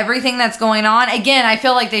we know everything that's going on. Again, I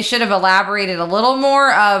feel like they should have elaborated a little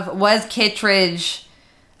more of, was Kittredge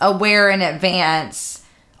aware in advance?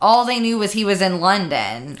 All they knew was he was in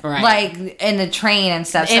London, in the train and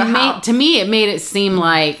stuff. To me, it made it seem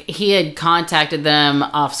like he had contacted them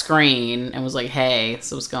off screen and was like, hey,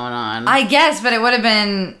 so what's going on? I guess, but it would have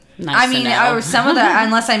been... Nice to know. Some of the,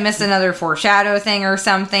 unless I missed another foreshadow thing or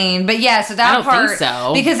something. But yeah, so that I don't part, think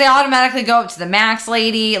so. Because they automatically go up to the Max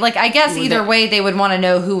lady. I guess either way, they would want to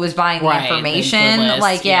know who was buying the information. The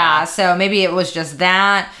list, so maybe it was just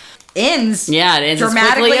that. Ends. Yeah, it ends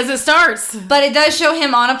dramatically as quickly as it starts. But it does show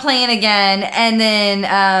him on a plane again, and then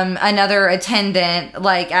another attendant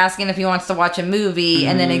asking if he wants to watch a movie,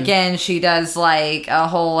 and then again she does a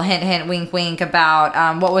whole hint, wink, wink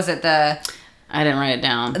about what was it, I didn't write it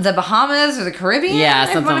down. The Bahamas or the Caribbean? Yeah,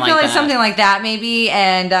 something like that. Something like that, maybe.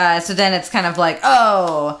 And so then it's kind of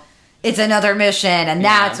it's another mission, and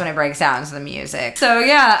that's when it breaks out into the music. So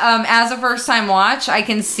yeah, as a first time watch, I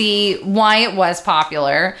can see why it was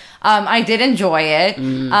popular. I did enjoy it,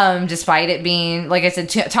 despite it being, like I said,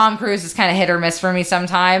 Tom Cruise is kind of hit or miss for me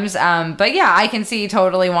sometimes. But yeah, I can see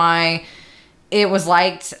totally why it was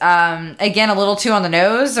liked. Again, a little too on the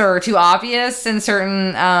nose or too obvious in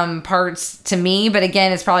certain parts to me. But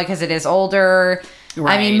again, it's probably because it is older.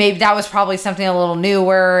 Right. I mean, maybe that was probably something a little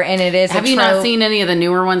newer, and it is. Have you not seen any of the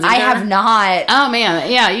newer ones? I have not. Oh man,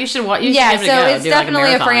 yeah, you should watch. So it's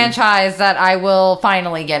definitely a franchise that I will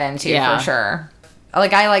finally get into for sure.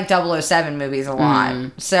 I like 007 movies a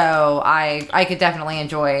lot, so I could definitely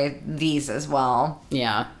enjoy these as well.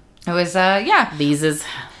 Yeah, it was These is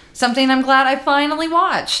something I'm glad I finally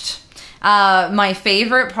watched. My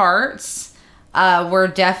favorite parts. were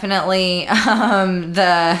definitely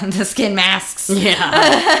the skin masks. Yeah.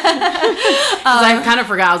 I kind of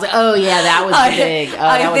forgot. I was like, oh yeah, that was big. Oh,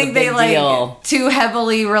 I think they like too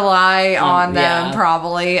heavily rely on them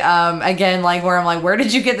probably. Again, like where I'm like, where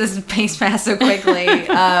did you get this face mask so quickly?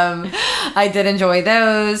 I did enjoy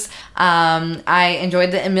those. I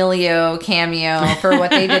enjoyed the Emilio cameo for what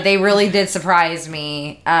they did. They really did surprise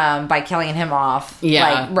me by killing him off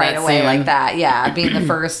like right away soon. Like that. Yeah, being the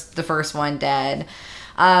first one dead.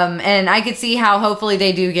 And I could see how hopefully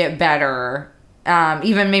they do get better,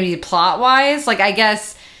 even maybe plot wise. Like I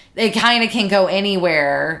guess it kind of can go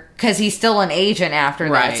anywhere because he's still an agent after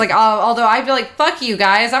that. It's like, although I'd be like, fuck you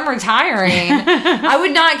guys, I'm retiring. I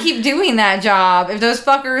would not keep doing that job if those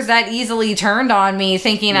fuckers that easily turned on me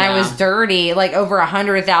thinking I was dirty, like over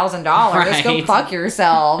 $100,000. Go fuck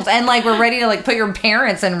yourselves. And like, we're ready to like put your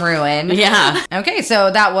parents in ruin. Yeah. Okay,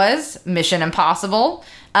 so that was Mission Impossible.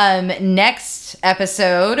 Next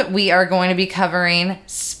episode, we are going to be covering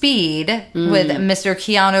Speed with Mr.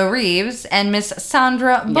 Keanu Reeves and Miss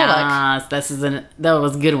Sandra Bullock. Yes, that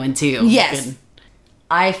was a good one too. Yes. Good.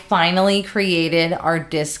 I finally created our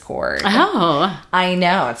Discord. Oh. I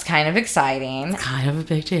know, it's kind of exciting. It's kind of a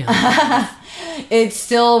big deal. It's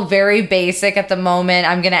still very basic at the moment.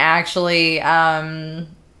 I'm going to actually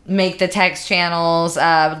make the text channels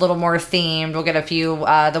a little more themed. We'll get a few,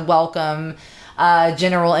 the welcome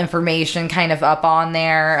general information kind of up on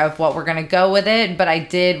there of what we're going to go with it. But I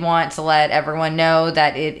did want to let everyone know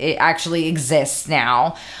that it actually exists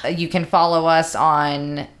now. You can follow us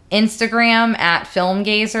on Instagram at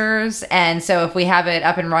Filmgazers. And so if we have it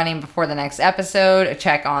up and running before the next episode,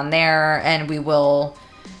 check on there and we will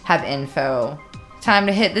have info. Time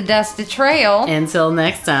to hit the dusty trail. Until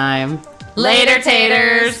next time. Later,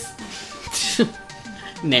 taters.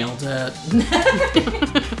 Nailed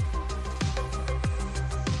it.